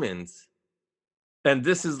humans, and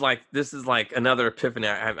this is like another epiphany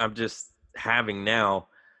I'm just having now.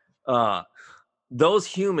 Those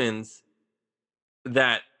humans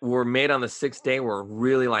that were made on the sixth day were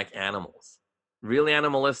really like animals, really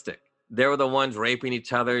animalistic. They were the ones raping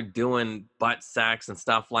each other, doing butt sex and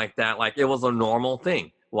stuff like that. Like it was a normal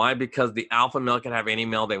thing. Why? Because the alpha male could have any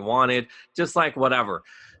male they wanted, just like whatever.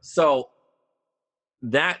 So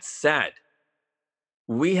that said,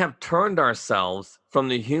 we have turned ourselves from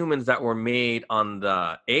the humans that were made on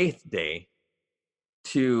the eighth day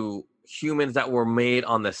to humans that were made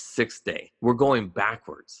on the sixth day. We're going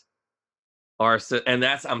backwards. And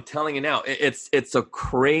that's, I'm telling you now, it's a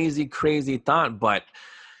crazy, crazy thought, but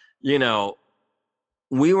we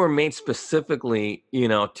were made specifically,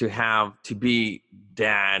 to be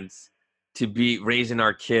dads, to be raising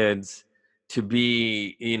our kids, to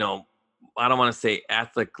be, I don't want to say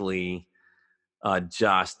ethically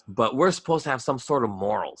just, but we're supposed to have some sort of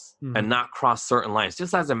morals and not cross certain lines.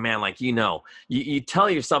 Just as a man, like, you tell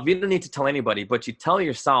yourself, you don't need to tell anybody, but you tell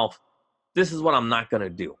yourself, this is what I'm not going to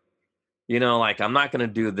do. Like, I'm not going to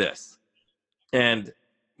do this. And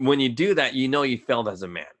when you do that, you failed as a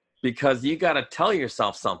man, because you got to tell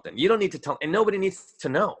yourself something. You don't need to tell, and nobody needs to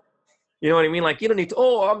know. You know what I mean? Like, you don't need to,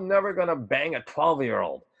 I'm never going to bang a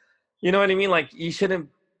 12-year-old. You know what I mean? Like, you shouldn't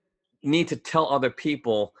need to tell other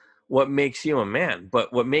people what makes you a man.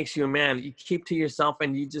 But what makes you a man, you keep to yourself,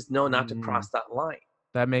 and you just know not to cross that line.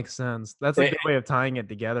 That makes sense. That's a good way of tying it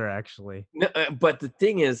together, actually. But the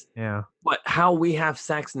thing is, but how we have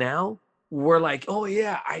sex now, we're like, oh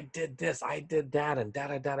yeah, I did this, I did that, and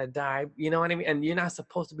da-da-da-da-da. You know what I mean? And you're not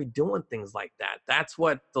supposed to be doing things like that. That's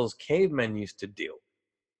what those cavemen used to do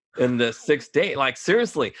in the sixth day. Like,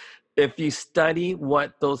 seriously, if you study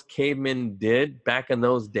what those cavemen did back in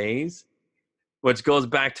those days, which goes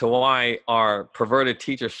back to why our perverted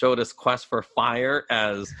teacher showed us Quest for Fire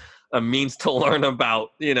as a means to learn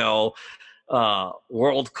about,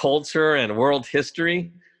 world culture and world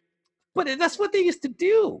history. But that's what they used to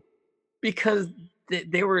do, because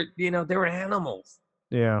they were animals.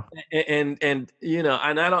 Yeah. And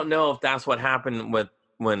I don't know if that's what happened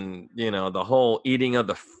when the whole eating of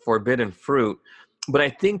the forbidden fruit, but I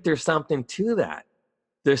think there's something to that.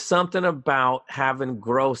 There's something about having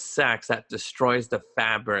gross sex that destroys the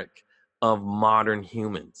fabric of modern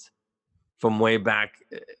humans from way back,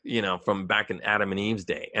 from back in Adam and Eve's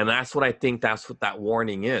day. And that's what I think, that's what that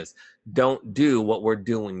warning is. Don't do what we're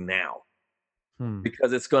doing now,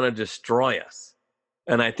 because it's going to destroy us.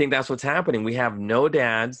 And I think that's what's happening. We have no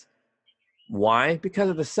dads. Why?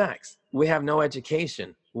 Because of the sex. we have no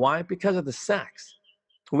education. Why? Because of the sex.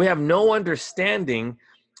 We have no understanding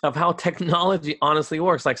of how technology honestly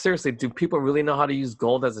works. Like, seriously, do people really know how to use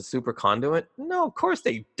gold as a super conduit? No, of course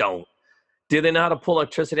they don't. Do they know how to pull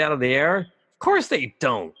electricity out of the air? Of course they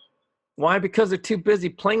don't. Why? Because they're too busy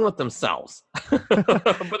playing with themselves.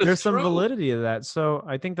 But There's some true. validity to that. So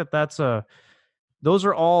I think those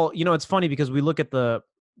are all, it's funny because we look at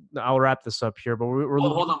I'll wrap this up here, but we're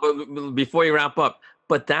Hold on, but before you wrap up,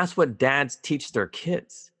 but that's what dads teach their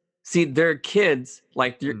kids. See, their kids,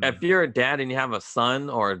 like if you're a dad and you have a son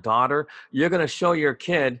or a daughter, you're going to show your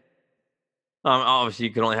kid. Obviously,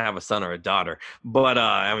 you can only have a son or a daughter, but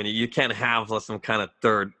I mean, you can't have some kind of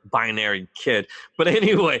third binary kid. But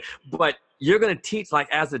anyway, but you're going to teach, like,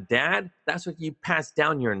 as a dad, that's what you pass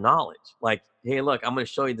down your knowledge. Like, hey, look, I'm going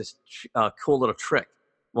to show you this cool little trick.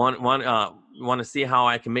 Want to see how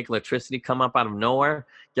I can make electricity come up out of nowhere?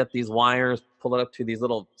 Get these wires, pull it up to these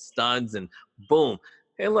little studs, and boom.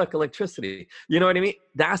 Hey, look, electricity. You know what I mean?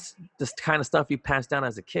 That's the kind of stuff you pass down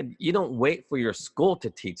as a kid. You don't wait for your school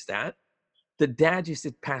to teach that. The dad used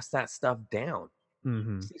to pass that stuff down.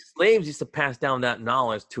 See, slaves used to pass down that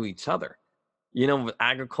knowledge to each other. With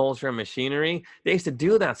agriculture and machinery, they used to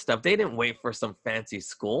do that stuff. They didn't wait for some fancy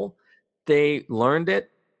school. They learned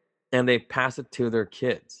it, and they pass it to their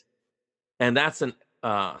kids. And that's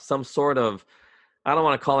some sort of, I don't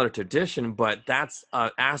want to call it a tradition, but that's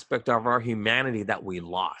an aspect of our humanity that we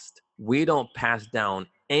lost. We don't pass down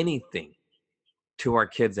anything to our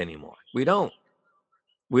kids anymore. We don't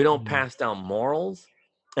pass down morals.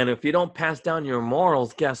 And if you don't pass down your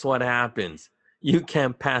morals, guess what happens? You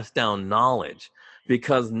can't pass down knowledge,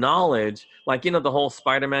 because knowledge, like, the whole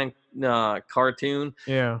Spider-Man cartoon,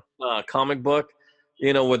 comic book,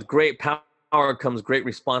 with great power comes great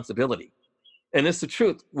responsibility. And it's the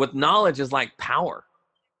truth. With knowledge is like power.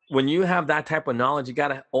 When you have that type of knowledge, you got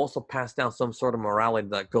to also pass down some sort of morality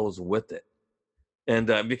that goes with it. And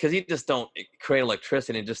because you just don't create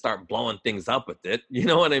electricity and just start blowing things up with it. You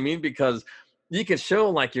know what I mean? Because you can show,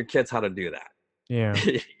 like, your kids how to do that. Yeah.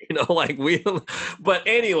 But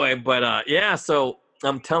anyway, yeah, so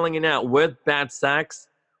I'm telling you now, with bad sex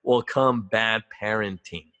will come bad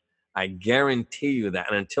parenting. I guarantee you that.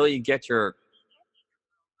 And until you get your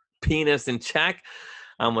penis in check,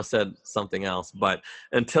 I almost said something else, but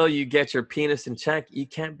until you get your penis in check, you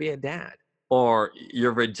can't be a dad. Or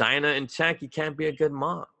your vagina in check, you can't be a good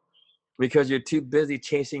mom, because you're too busy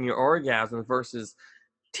chasing your orgasms versus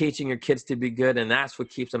teaching your kids to be good. And that's what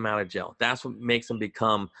keeps them out of jail. That's what makes them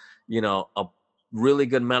become, a really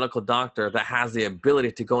good medical doctor that has the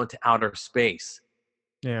ability to go into outer space.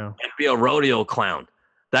 Yeah. And be a rodeo clown.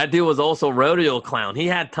 That dude was also a rodeo clown. He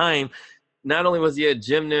had time. Not only was he a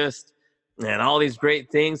gymnast and all these great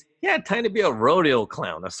things, he had time to be a rodeo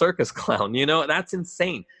clown, a circus clown. That's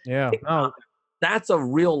insane. Yeah. Oh. That's a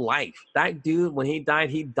real life. That dude, when he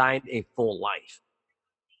died a full life.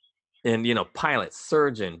 And, pilot,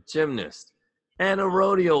 surgeon, gymnast, and a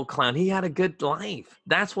rodeo clown. He had a good life.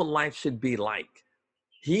 That's what life should be like.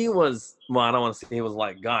 He was, well, I don't want to say he was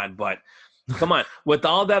like God, but come on. With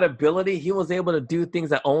all that ability, he was able to do things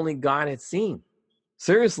that only God had seen.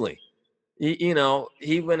 Seriously. He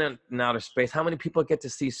went in outer space. How many people get to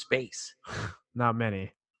see space? Not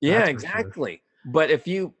many. Yeah, exactly. Sure. But if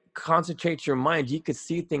you concentrate your mind, you could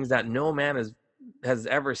see things that no man has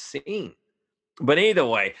ever seen. But either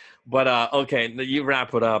way, okay, you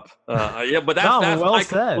wrap it up. Yeah, but that's well my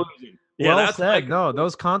said. conclusion. Yeah, well said. No,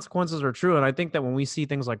 those consequences are true. And I think that when we see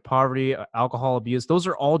things like poverty, alcohol abuse, those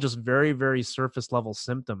are all just very, very surface level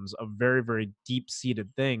symptoms of very, very deep seated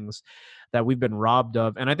things that we've been robbed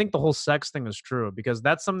of. And I think the whole sex thing is true, because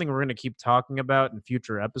that's something we're going to keep talking about in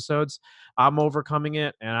future episodes. I'm overcoming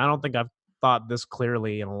it, and I don't think I've thought this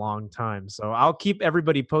clearly in a long time. So I'll keep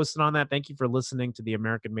everybody posted on that. Thank you for listening to the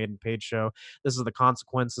American Made and Paid Show. This is the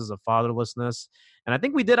consequences of fatherlessness. And I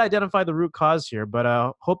think we did identify the root cause here,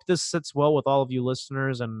 but hope this sits well with all of you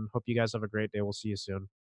listeners, and hope you guys have a great day. We'll see you soon.